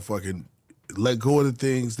learn how to fucking let go of the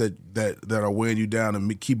things that are weighing you down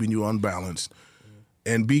and keeping you unbalanced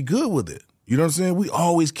and be good with it. You know what I'm saying? We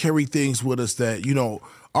always carry things with us that,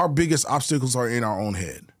 our biggest obstacles are in our own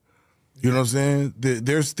head. You know what I'm saying?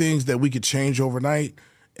 There's things that we could change overnight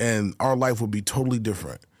and our life would be totally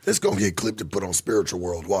different. It's going to get clipped and put on Spiritual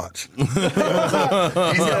World Watch. He's going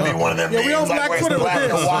to be one of them we on Black Twitter with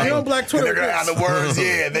this. We on Black Twitter with this. They're going to have the words,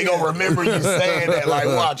 they going to remember you saying that. Like,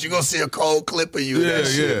 watch, you're going to see a cold clip of you. That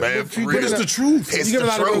shit, man. But it's the truth. It's you give the a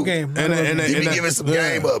lot of truth. real game. And you be giving some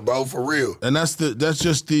game up, bro, for real. And that's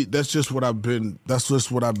just what I've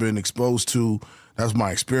been exposed to. That's my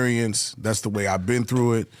experience. That's the way I've been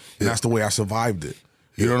through it. And that's the way I survived it.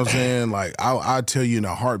 You know what I'm saying? Like, I'll tell you in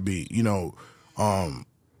a heartbeat,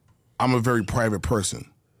 I'm a very private person.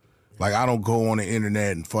 Like, I don't go on the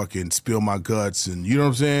internet and fucking spill my guts and, you know what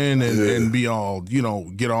I'm saying? And be all,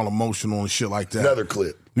 get all emotional and shit like that. Another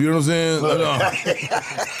clip. You know what I'm saying?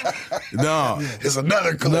 No. It's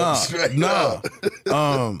another clip. No.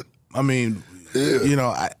 I mean,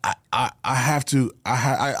 I have to,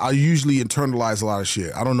 I usually internalize a lot of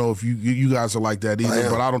shit. I don't know if you guys are like that either,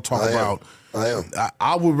 but I don't talk about. I am.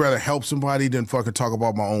 I would rather help somebody than fucking talk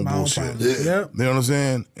about my own bullshit. You know what I'm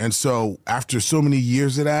saying? And so after so many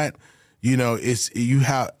years of that,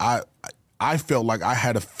 I felt like I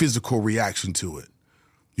had a physical reaction to it.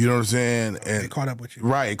 You know what I'm saying? And it caught up with you.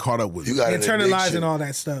 Right, it caught up with you. You got internalizing all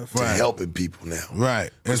that stuff. To helping people now. Right.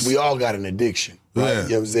 Because we all got an addiction. Right? Yeah. You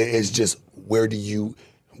know what I'm saying? It's just where do you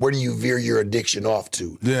where do you veer your addiction off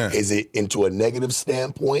to? Yeah. Is it into a negative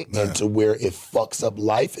standpoint and to where it fucks up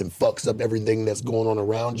life and fucks up everything that's going on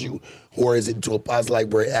around you? Or is it to a positive, like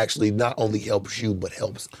where it actually not only helps you but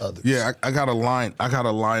helps others? Yeah, I got a line. I got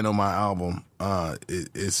a line on my album.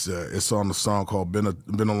 It's on the song called "Been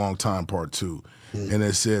a Long Time" Part 2, and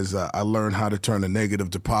it says, "I learned how to turn the negative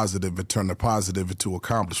to positive and turn the positive into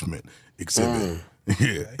accomplishment." Xzibit.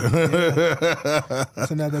 Yeah.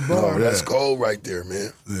 That's another bar. Oh, that's cold right there,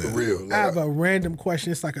 man. For real. I have a random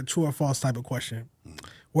question. It's like a true or false type of question.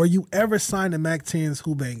 Were you ever signed to Mac 10's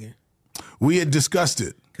Who Bangin'? We had discussed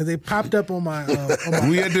it. Because they popped up on my...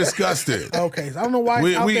 We had discussed it. Okay, so I don't know why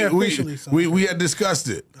it's out there officially. We had discussed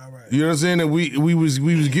it. All right. You know what I'm saying? And we was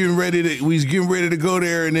getting ready to go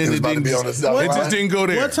there, and then it just didn't go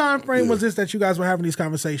there. What time frame was this that you guys were having these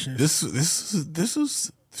conversations? This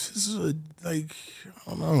is like, I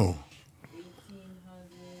don't know.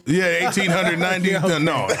 Yeah, 1890.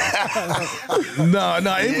 No.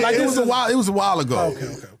 It was a while ago.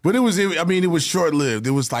 Okay. But it was short lived.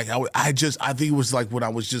 It was like I think it was like when I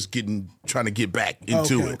was just trying to get back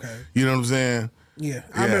into it. Okay. You know what I'm saying? Yeah.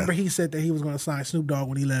 I remember he said that he was going to sign Snoop Dogg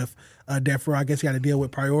when he left Death Row. I guess he had to deal with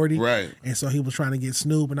Priority. Right. And so he was trying to get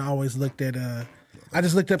Snoop, and I always looked at I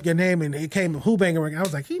just looked up your name and it came Who Banger. I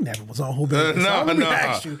was like, he never was on Who Banger.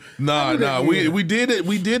 No. We did it.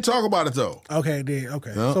 We did talk about it though. Okay, it did.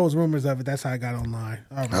 Okay. So it was rumors of it. That's how I got online.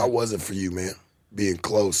 All right. How was it for you, man? Being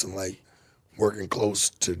close and like working close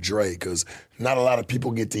to Dre, because not a lot of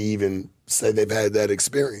people get to even say they've had that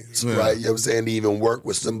experience, right? You know what I'm saying? To even work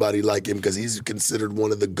with somebody like him, because he's considered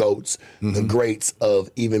one of the GOATs, the greats of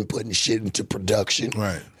even putting shit into production.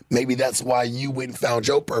 Right. Maybe that's why you went and found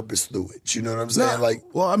your purpose through it. You know what I'm saying?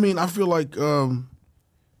 I feel like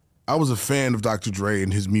I was a fan of Dr. Dre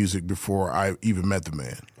and his music before I even met the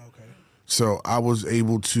man. Okay. So I was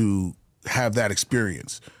able to have that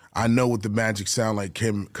experience. I know what the magic sound like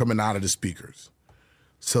coming out of the speakers.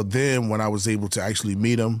 So then when I was able to actually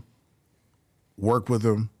meet him, work with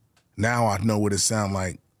him, now I know what it sound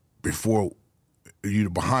like before you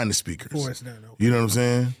behind the speakers. Before it's done, okay. You know what I'm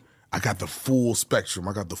saying? I got the full spectrum.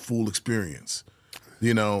 I got the full experience,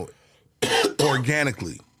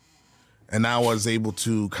 organically. And now I was able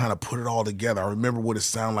to kind of put it all together. I remember what it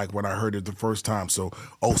sounded like when I heard it the first time. So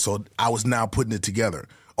I was now putting it together.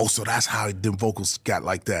 So that's how the vocals got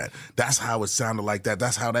like that. That's how it sounded like that.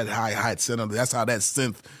 That's how that hi-hat sounded. That's how that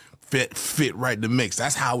synth fit right in the mix.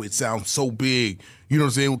 That's how it sounds so big. You know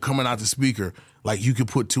what I'm saying? Coming out the speaker, like you could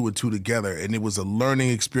put two and two together. And it was a learning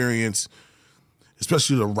experience,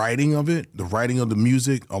 especially the writing of it, the writing of the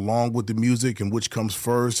music, along with the music and which comes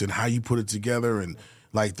first and how you put it together. And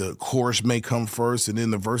like the chorus may come first and then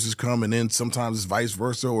the verses come, and then sometimes it's vice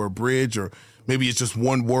versa or a bridge, or maybe it's just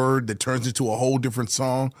one word that turns into a whole different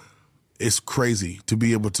song. It's crazy to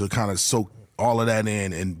be able to kind of soak all of that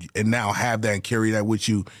in and now have that and carry that with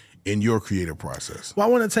you in your creative process. Well, I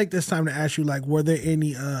want to take this time to ask you, like, were there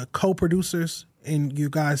any co-producers in you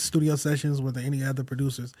guys' studio sessions? Were there any other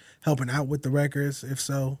producers helping out with the records? If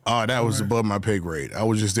so, that was above my pay grade. I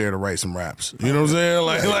was just there to write some raps. You know what I'm saying?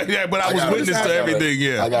 Like that. But I was witness to everything.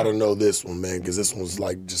 Yeah, I got to know this one, man, because this one's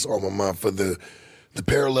like just on my mind for the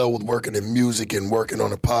parallel with working in music and working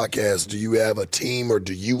on a podcast. Do you have a team or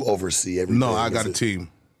do you oversee everything? No, I got a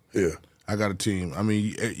team. Yeah, I got a team. I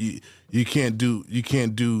mean, you can't do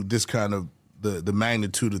this kind of the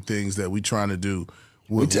magnitude of things that we trying to do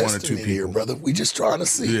with one or two people here, brother. We just trying to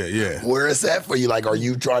see yeah. where it's at for you. Like, are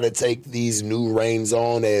you trying to take these new reins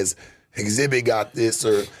on as Xzibit got this,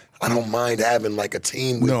 or I don't mind having like a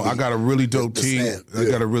team with I got a really dope team. I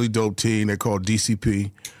got a really dope team. They're called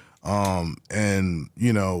DCP. And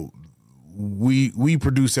we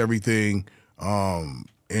produce everything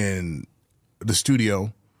in the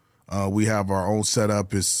studio. We have our own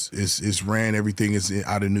setup. It's ran. Everything is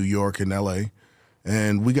out of New York and LA.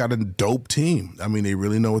 And we got a dope team. I mean, they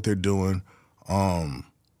really know what they're doing. And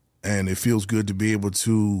it feels good to be able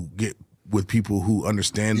to get with people who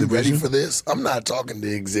understand the vision. You ready for this? I'm not talking to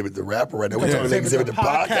Xzibit the rapper right now. We're talking to Xzibit the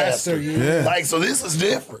podcaster. Yeah. Like, so this is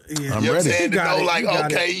different. Yeah. You know what I'm saying? To know, like,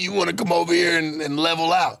 okay, you want to come over here and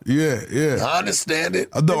level out. Yeah. I understand it.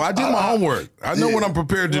 No, I did my homework. I know what I'm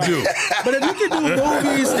prepared to do. But if you can do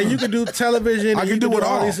movies and you can do television, I can do it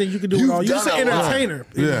all. These things, you can do it all. You're just an entertainer.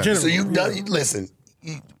 Yeah. So you've done, listen,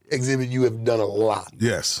 Xzibit, you have done a lot.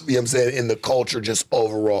 Yes. You know what I'm saying? In the culture, just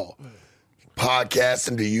overall.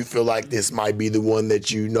 Podcasting, do you feel like this might be the one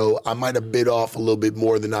that I might have bit off a little bit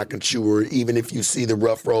more than I can chew, or even if you see the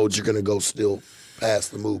rough roads, you're going to go still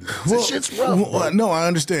past the movement? Well, shit's rough. No, I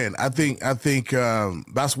understand. I think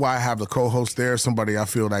that's why I have the co-host there, somebody I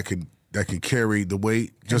feel that could carry the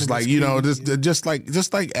weight. Just like, you know, just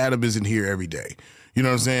like Adam isn't here every day. You know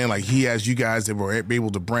what I'm saying? Like, he has you guys that were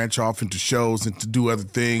able to branch off into shows and to do other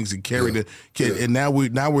things and carry the kid. And now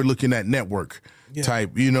we're looking at network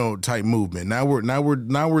type movement. Now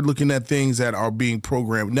we're looking at things that are being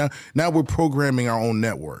programmed. Now we're programming our own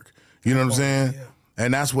network. You know what I'm saying? Yeah.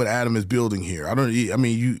 And that's what Adam is building here. I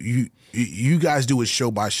mean, you guys do it show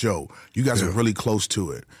by show. You guys are really close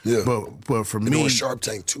to it. Yeah. But for me, doing Sharp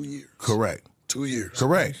Tank 2 years. Correct. 2 years.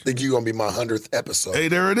 Correct. I think you're gonna be my 100th episode. Hey,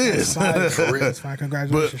 there it is. That's fine.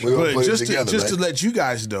 Congratulations. But just to let you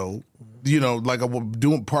guys know, you know, like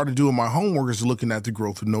part of doing my homework is looking at the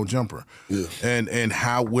growth of No Jumper, and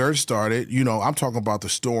where it started. You know, I'm talking about the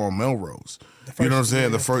store on Melrose. You know what I'm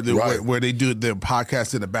saying? The first where they do the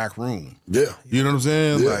podcast in the back room. Yeah. You know what I'm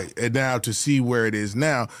saying? Yeah. Like, and now to see where it is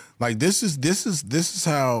now, like this is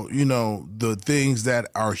how, you know, the things that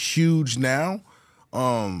are huge now.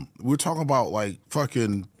 We're talking about like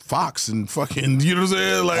fucking Fox and fucking, you know what I'm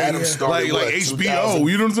saying? Like, Adam started like HBO,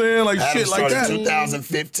 you know what I'm saying? Like Adam shit like that.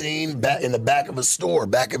 2015, in the back of his store,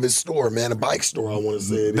 man, a bike store, I want to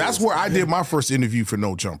say. That's where I did my first interview for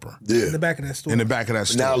No Jumper. Yeah. In the back of that store. In the back of that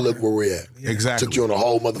store. Now look where we're at. Yeah. Exactly. Took you on a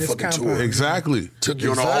whole motherfucking tour. Exactly. Took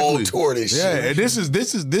you on a whole tour this shit. Yeah, and this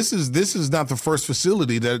is not the first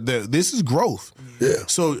facility. This is growth. Yeah.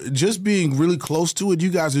 So just being really close to it, you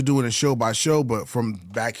guys are doing it show by show, but from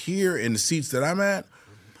back here in the seats that I'm at,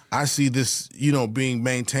 I see this, you know, being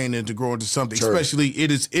maintained and to grow into something. Sure. Especially,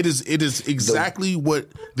 it is exactly what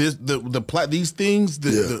these things,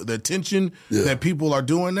 the attention that people are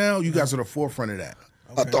doing now. You guys are the forefront of that.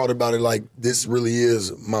 Okay. I thought about it like this really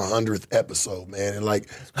is my 100th episode, man, and like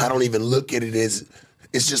I don't even look at it as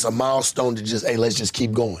it's just a milestone to just let's just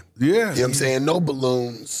keep going. Yeah, you know what I'm saying? No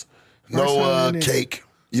balloons, no cake.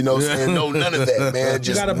 You know what I'm saying? No, none of that, man.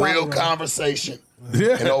 Just real conversation.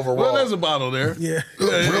 Yeah. And overall, well, there's a bottle there. Yeah.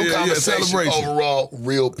 Real conversation. Overall,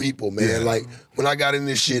 real people, man. Yeah. Like when I got in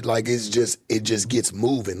this shit, like it just gets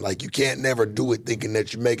moving. Like you can't never do it thinking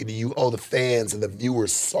that you're making it. You owe the fans and the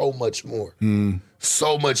viewers so much more.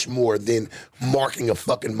 So much more than marking a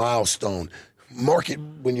fucking milestone. Mark it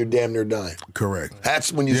when you're damn near dying. Correct.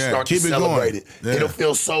 That's when you start to celebrate it. Yeah. It'll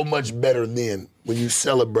feel so much better then when you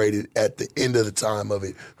celebrate it at the end of the time of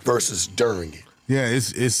it versus during it. Yeah,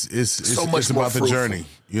 it's so much about fruitful. The journey.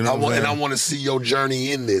 You know, and I want to see your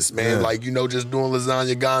journey in this, man. Yeah. Like, you know, just doing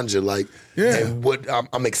lasagna ganja, like, and what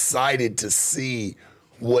I'm excited to see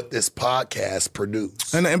what this podcast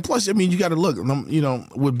produced. And plus, I mean, you got to look. You know,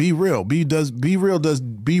 with Be Real, Be Real does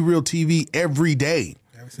Be Real TV every day.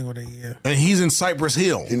 Single day, yeah. And he's in Cypress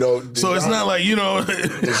Hill. You know, so it's not like, you know.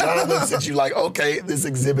 Deshaun looks at you like, okay, this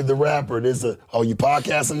Xzibit the rapper. This you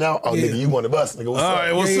podcasting now? Oh, nigga, you one of us. Nigga, what's up? All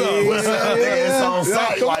right, what's up? What's up, nigga? It's on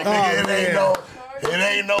site. Like, nigga, it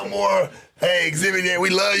ain't no more. Hey, Xzibit, we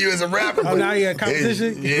love you as a rapper. Oh, now you're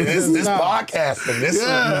competition? This podcasting.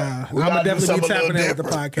 I'm going to definitely be tapping in with the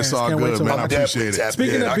podcast. It's all good, man. I appreciate it.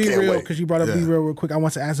 Speaking of Be Real, because you brought up Be Real quick, I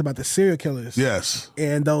want to ask about the serial killers. Yes.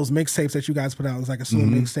 And those mixtapes that you guys put out. It was like a slew of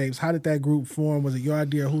mixtapes. How did that group form? Was it your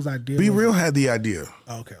idea? Whose idea? Be Real had the idea.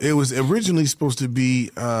 Oh, okay. It was originally supposed to be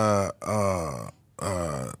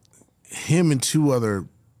him and two other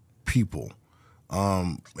people.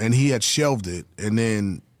 And he had shelved it, and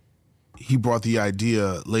then he brought the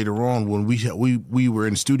idea later on when we were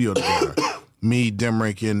in the studio together, me,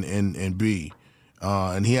 Demrick, and B.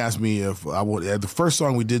 And he asked me if I would. The first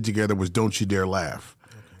song we did together was "Don't You Dare Laugh,"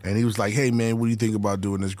 and he was like, "Hey man, what do you think about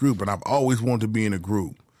doing this group?" And I've always wanted to be in a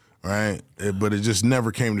group, right? But it just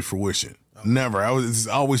never came to fruition. Never. It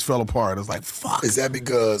always fell apart. I was like, "Fuck." Is that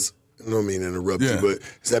because? I don't mean to interrupt you, but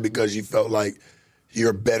is that because you felt like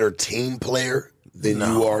you're a better team player than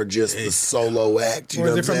you are just the solo act? You or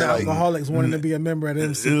know is it from the like, Alcoholics wanting to be a member of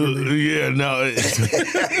MC? Yeah, no.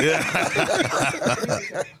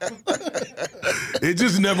 It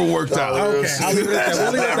just never worked out. Okay, I'll leave it at that.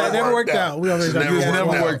 We'll leave it at that. Never worked out. We already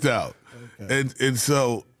never worked out. Okay. And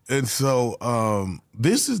so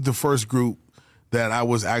this is the first group that I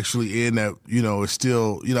was actually in that, you know, is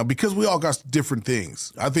still, you know, because we all got different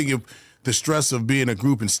things. I think if the stress of being a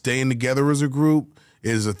group and staying together as a group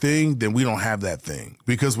is a thing, then we don't have that thing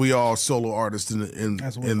because we all solo artists in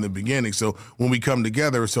the beginning. So when we come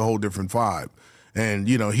together, it's a whole different vibe. And,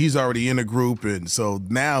 you know, he's already in a group. And so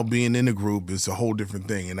now being in a group is a whole different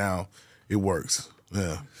thing. And now it works.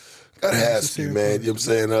 Yeah. Gotta ask you, man, you know what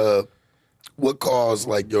I'm saying? What caused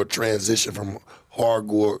like your transition from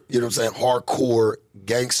hardcore, you know what I'm saying, hardcore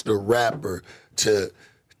gangster rapper to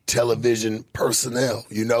television personnel,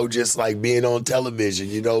 you know, just like being on television,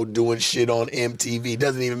 you know, doing shit on MTV.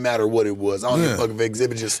 Doesn't even matter what it was. I don't give a fuck if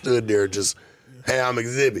Xzibit just stood there just, hey, I'm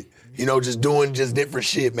Xzibit. You know, just doing just different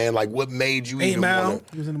shit, man. Like, what made you 8 even Mile. want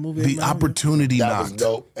to? He was in the movie. The opportunity That knocked. was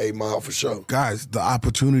dope. 8 Mile for sure. Guys, the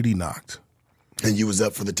opportunity knocked. And you was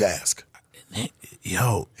up for the task.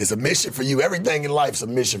 Yo, It's a mission for you. Everything in life's a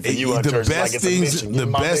mission for you. the Church. best Like, it's a things, mission. the Give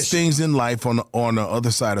me my best mission. things in life on the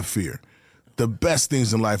other side of fear. The best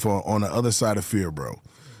things in life are on the other side of fear, bro.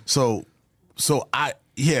 So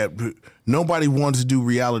nobody wanted to do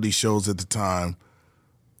reality shows at the time.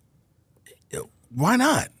 Why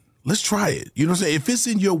not? Let's try it. You know what I'm saying? If it's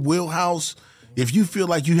in your wheelhouse, if you feel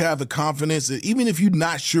like you have the confidence, even if you're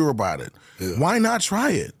not sure about it, why not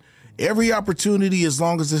try it? Every opportunity, as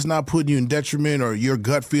long as it's not putting you in detriment or your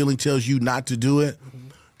gut feeling tells you not to do it,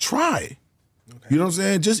 try. Okay. You know what I'm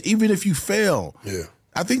saying? Just even if you fail. Yeah.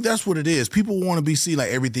 I think that's what it is. People want to be seen like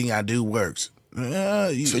everything I do works. So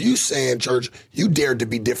you saying, Church, you dared to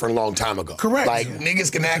be different a long time ago. Correct. Like, niggas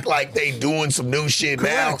can act like they doing some new shit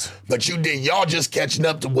now, but y'all just catching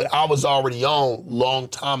up to what I was already on long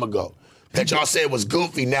time ago. That y'all said was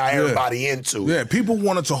goofy, now everybody into. Yeah, people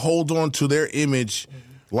wanted to hold on to their image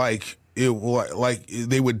like they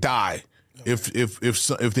would die if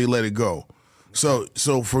they let it go. So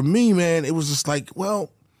for me, man, it was just like,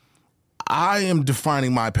 well, I am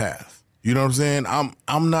defining my path. You know what I'm saying?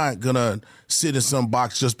 I'm not gonna sit in some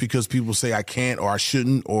box just because people say I can't or I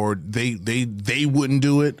shouldn't or they wouldn't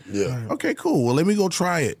do it. Yeah. Okay, cool. Well, let me go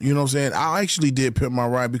try it. You know what I'm saying? I actually did Pimp My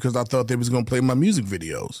Ride because I thought they was gonna play my music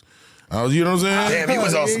videos. You know what I'm saying? Damn, he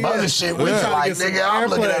was on some other shit. We like, nigga, I'm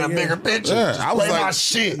looking at a bigger picture. Yeah, Just I was play like, my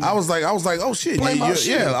shit. I was like, oh shit, Play my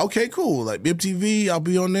shit. yeah, okay, cool. Like MTV, I'll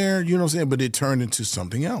be on there. You know what I'm saying? But it turned into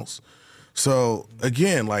something else. So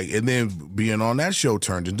again, and then being on that show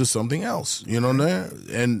turned into something else. You know what I'm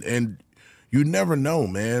saying? And you never know,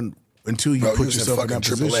 man, until you put yourself in that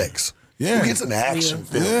Triple position. X. Yeah. Who gets in the action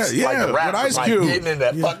films? Yeah, Like the with rappers, Ice like Cube. getting in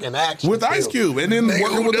that fucking action With film. Ice Cube, and then Nigga,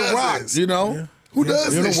 working who with The does Rock. this? You know. Yeah. Who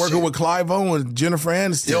does you know, this working shit? with Clive Owen and Jennifer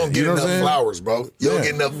Aniston. You don't get know what I'm enough saying? flowers, bro. You don't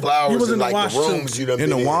get enough flowers was in in The like Wash, the rooms you done In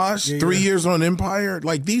been The Wash, 3 years on Empire.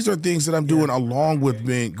 Like, these are things that I'm doing along with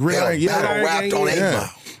being great. Battle rapped on 8 Mile.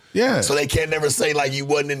 Yeah. So they can't never say like you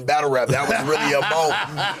wasn't in battle rap. That was really a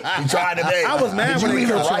moment. You tried to make. I was mad when they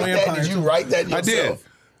killed write Troy that? Empire, Did you too. write that yourself?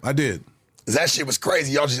 I did. That shit was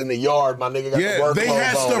crazy. Y'all just in the yard. My nigga got the work they clothes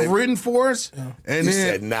had on. stuff written for us. And You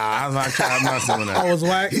then said, nah. I'm not doing that. I was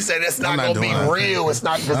whack. He said, that's I'm not not going to be doing that. real. It's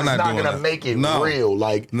not because I'm it's not not doing going to that. make it No. real.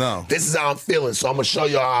 Like, No. this is how I'm feeling. So I'm going to show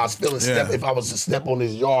y'all how I was feeling if I was to step on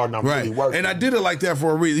this yard and I'm Right. really working. And I did it like that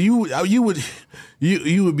for a reason.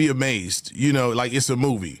 You would be amazed. You know, like it's a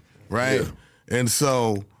movie, right? Yeah. And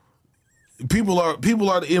so people are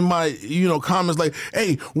in my comments like,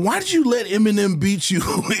 hey, why did you let Eminem beat you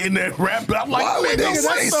in that rap? I'm like, Why would they nigga, say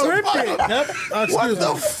that's so something? What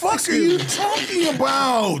the fuck are you talking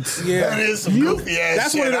about? Yeah. That is some goofy ass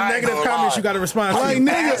That's shit. one of the I ain't negative gonna comments lie. you got to respond to. Like,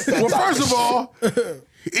 nigga, well, first of all,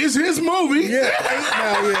 it's his movie. Yeah.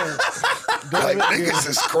 Like, niggas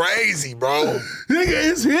is crazy, bro. Nigga,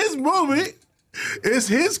 it's his movie. It's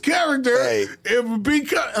his character. Hey. It would be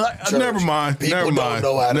Church, never mind. People Never don't mind.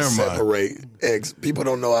 know how to Never mind. separate. People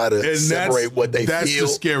don't know how to And separate what they that's feel.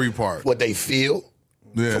 the scary part. What they feel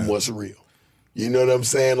Yeah. from what's real. You know what I'm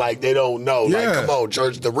saying? Like, they don't know. Yeah. Like, come on,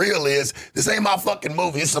 Church. The real is, this ain't my fucking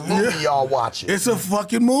movie. It's a movie y'all watching. It's a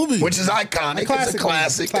fucking movie. Which is iconic. It's a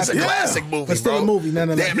classic. It's a Yeah. classic movie, But still bro. a movie,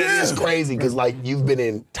 nonetheless. Damn, it is crazy because, like, you've been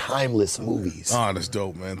in timeless movies. Oh, that's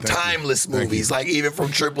dope, man. Thank you. Timeless Thank movies, you. like even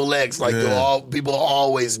from Triple X, like Yeah. people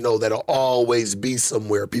always know that'll always be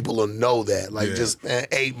somewhere. People will know that, like Yeah. just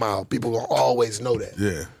 8 Mile. People will always know that.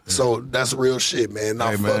 Yeah. So that's real shit, man.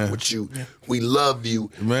 I Hey, fuck man. with you. We love you.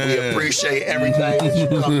 Man. We appreciate everything that you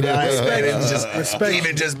come down and Respect.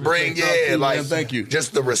 even just bring you, like man. Thank you.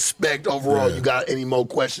 just the respect overall. Yeah. You got any more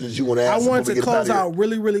questions you want to I ask? wanted before we to get up close outta out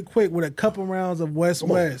really, really quick with a couple rounds of West.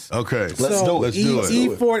 Okay. Let's do it. Let's do it.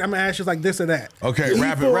 E40, I'm going to ask you like this or that. Okay,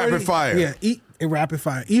 E40, rapid fire. Yeah, rapid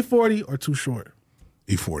fire. E40 or Too Short?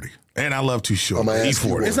 E40. And I love Too Short. I'm gonna ask you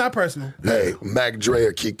E40. one. It's not personal. Hey, Mac Dre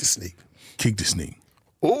or Keek the Sneak? Kick the sneak.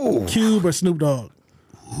 Ooh. Cube or Snoop Dogg?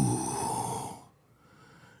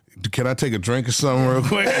 Can I take a drink or something real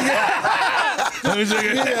quick? Let me take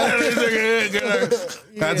a hit.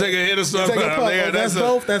 Can I take a hit or something? Take a puff. Yeah, That's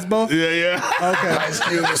both? That's both? Yeah. Okay. Ice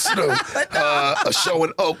Cube or Snoop? A show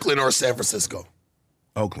in Oakland or San Francisco?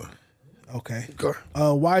 Oakland. Okay. Go.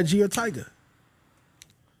 YG or Tiger?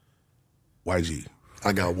 YG.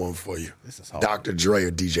 I got one for you. Dr. Dre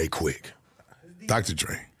or DJ Quick? Dr.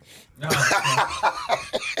 Dre.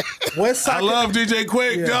 West Side. I love DJ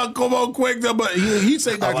Quick. Yeah. Yo, come on, Quick. But he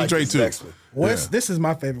say Dr. like Dre this too. next one. This is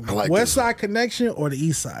my favorite one. I like West this Side Connection or the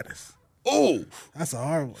East Siders? Oh, That's a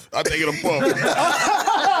hard one. I think it'll pump.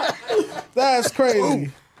 That's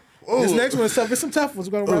crazy. This next one is tough. It's some tough ones.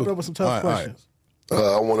 We're going to wrap it up with some tough questions.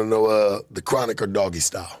 I want to know the Chronic or Doggy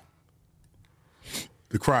Style.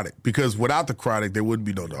 The Chronic, because without the Chronic, there wouldn't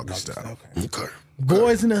be no Doggy Style. Okay.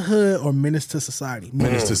 Boys in the Hood or Menace to Society?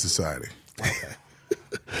 Menace to Society.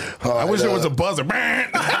 I wish there was a buzzer.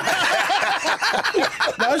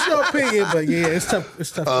 That's your opinion, but yeah, it's tough.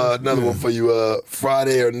 It's tough. Another one for you.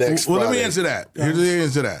 Friday or next Friday? Let me answer that. Here's the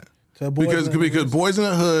answer to that. So because Boys in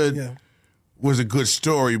the Hood Yeah. was a good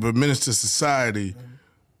story, but Menace to Society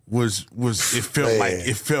was it felt like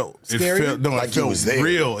it felt Scary? Like it felt was there.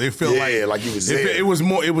 real. It felt like he was there. It was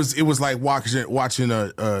more. It was like watching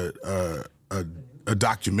a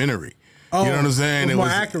documentary. Oh, you know what I'm saying? it was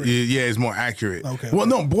more accurate. Yeah, it's more accurate. Okay. Well,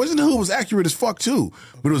 no, Boys in the Hood was accurate as fuck too,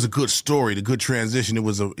 but it was a good story, the good transition.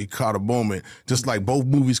 It caught a moment, just like both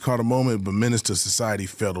movies caught a moment, but Menace to Society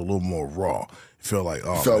felt a little more raw. It felt like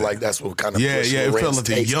like that's what kind of pushed it felt Lorenz like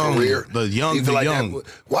Tate's career. the young.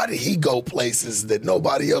 Why did he go places that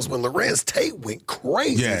nobody else? When Lorenz Tate went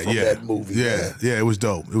crazy from that movie. Yeah, it was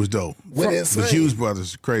dope. It was dope. Insane. The Hughes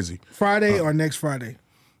brothers, crazy. Friday or next Friday?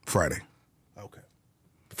 Friday. Okay.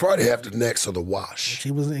 Friday after next or The Wash. He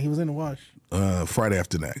was in the Wash. Friday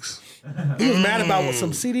after next. He was mad about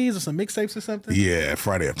some CDs or some mixtapes or something? Yeah,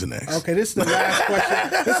 Friday after next. Okay, this is the last question.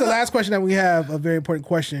 This is the last question that we have, a very important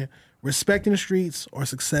question. Respect in the streets or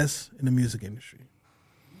success in the music industry?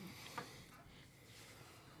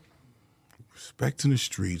 Respect in the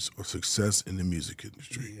streets or success in the music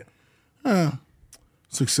industry? Yeah.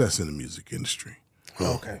 Success in the music industry.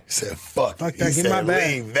 Okay. He said, fuck that, he get my said,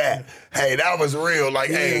 bag. leave that. Hey, that was real. Like,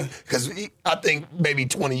 hey, because I think maybe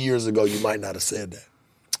 20 years ago you might not have said that.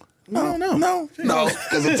 No. No,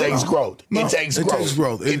 because it takes growth. No, It takes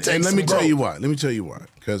growth. And let me tell you why.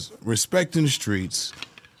 Because respect in the streets,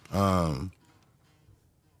 I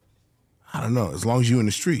don't know, as long as you're in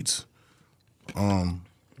the streets.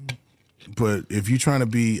 But if you're trying to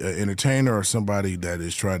be an entertainer or somebody that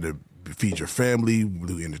is trying to feed your family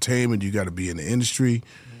through entertainment, you got to be in the industry.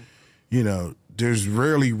 You know, there's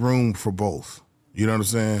rarely room for both. You know what I'm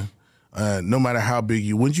saying? No matter how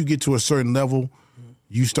big once you get to a certain level,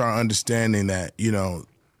 you start understanding that, you know,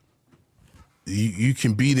 you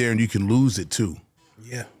can be there and you can lose it too.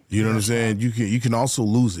 Yeah. You know what I'm saying? You can also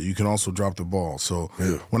lose it. You can also drop the ball. So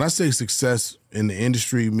when I say success in the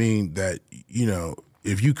industry, mean that, you know,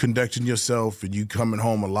 if you conducting yourself and you coming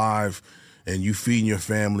home alive and you feeding your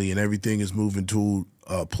family and everything is moving to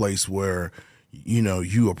a place where, you know,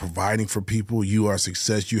 you are providing for people, you are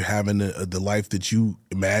success, you're having the life that you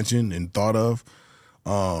imagined and thought of,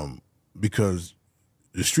 because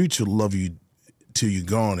the streets will love you till you're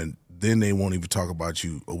gone, and then they won't even talk about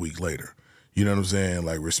you a week later. You know what I'm saying?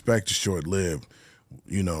 Like, respect is short-lived,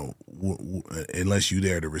 you know, unless you're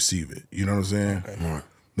there to receive it. You know what I'm saying? Okay. Right.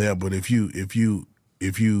 Yeah, but if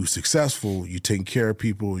you successful, you take care of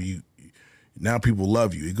people, now people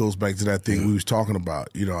love you. It goes back to that thing we was talking about.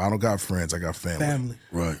 You know, I don't got friends, I got family.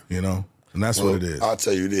 Right. You know? And that's what it is. I'll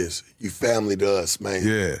tell you this. You family to us, man.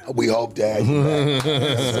 Yeah. We hope to have you back. You know what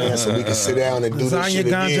I'm saying? So we can sit down and do this shit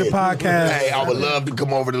Lasagna again. Ganja Podcast. Hey, I would love to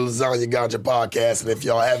come over to Lasagna Ganja Podcast. And if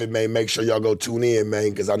y'all haven't, man, make sure y'all go tune in,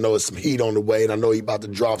 man, because I know it's some heat on the way, and I know he about to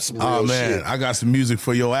drop some real shit. I got some music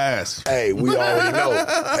for your ass. Hey, we already know.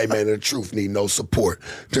 Hey, man, the truth need no support.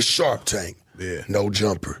 The Sharp Tank. Yeah. No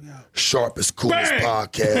jumper. Sharpest, coolest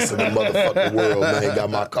podcast in the motherfucking world, man. Got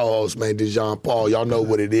my co-host, man, DeJean Paul. Y'all know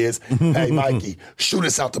what it is. Hey, Mikey, shoot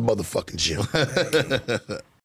us out the motherfucking gym.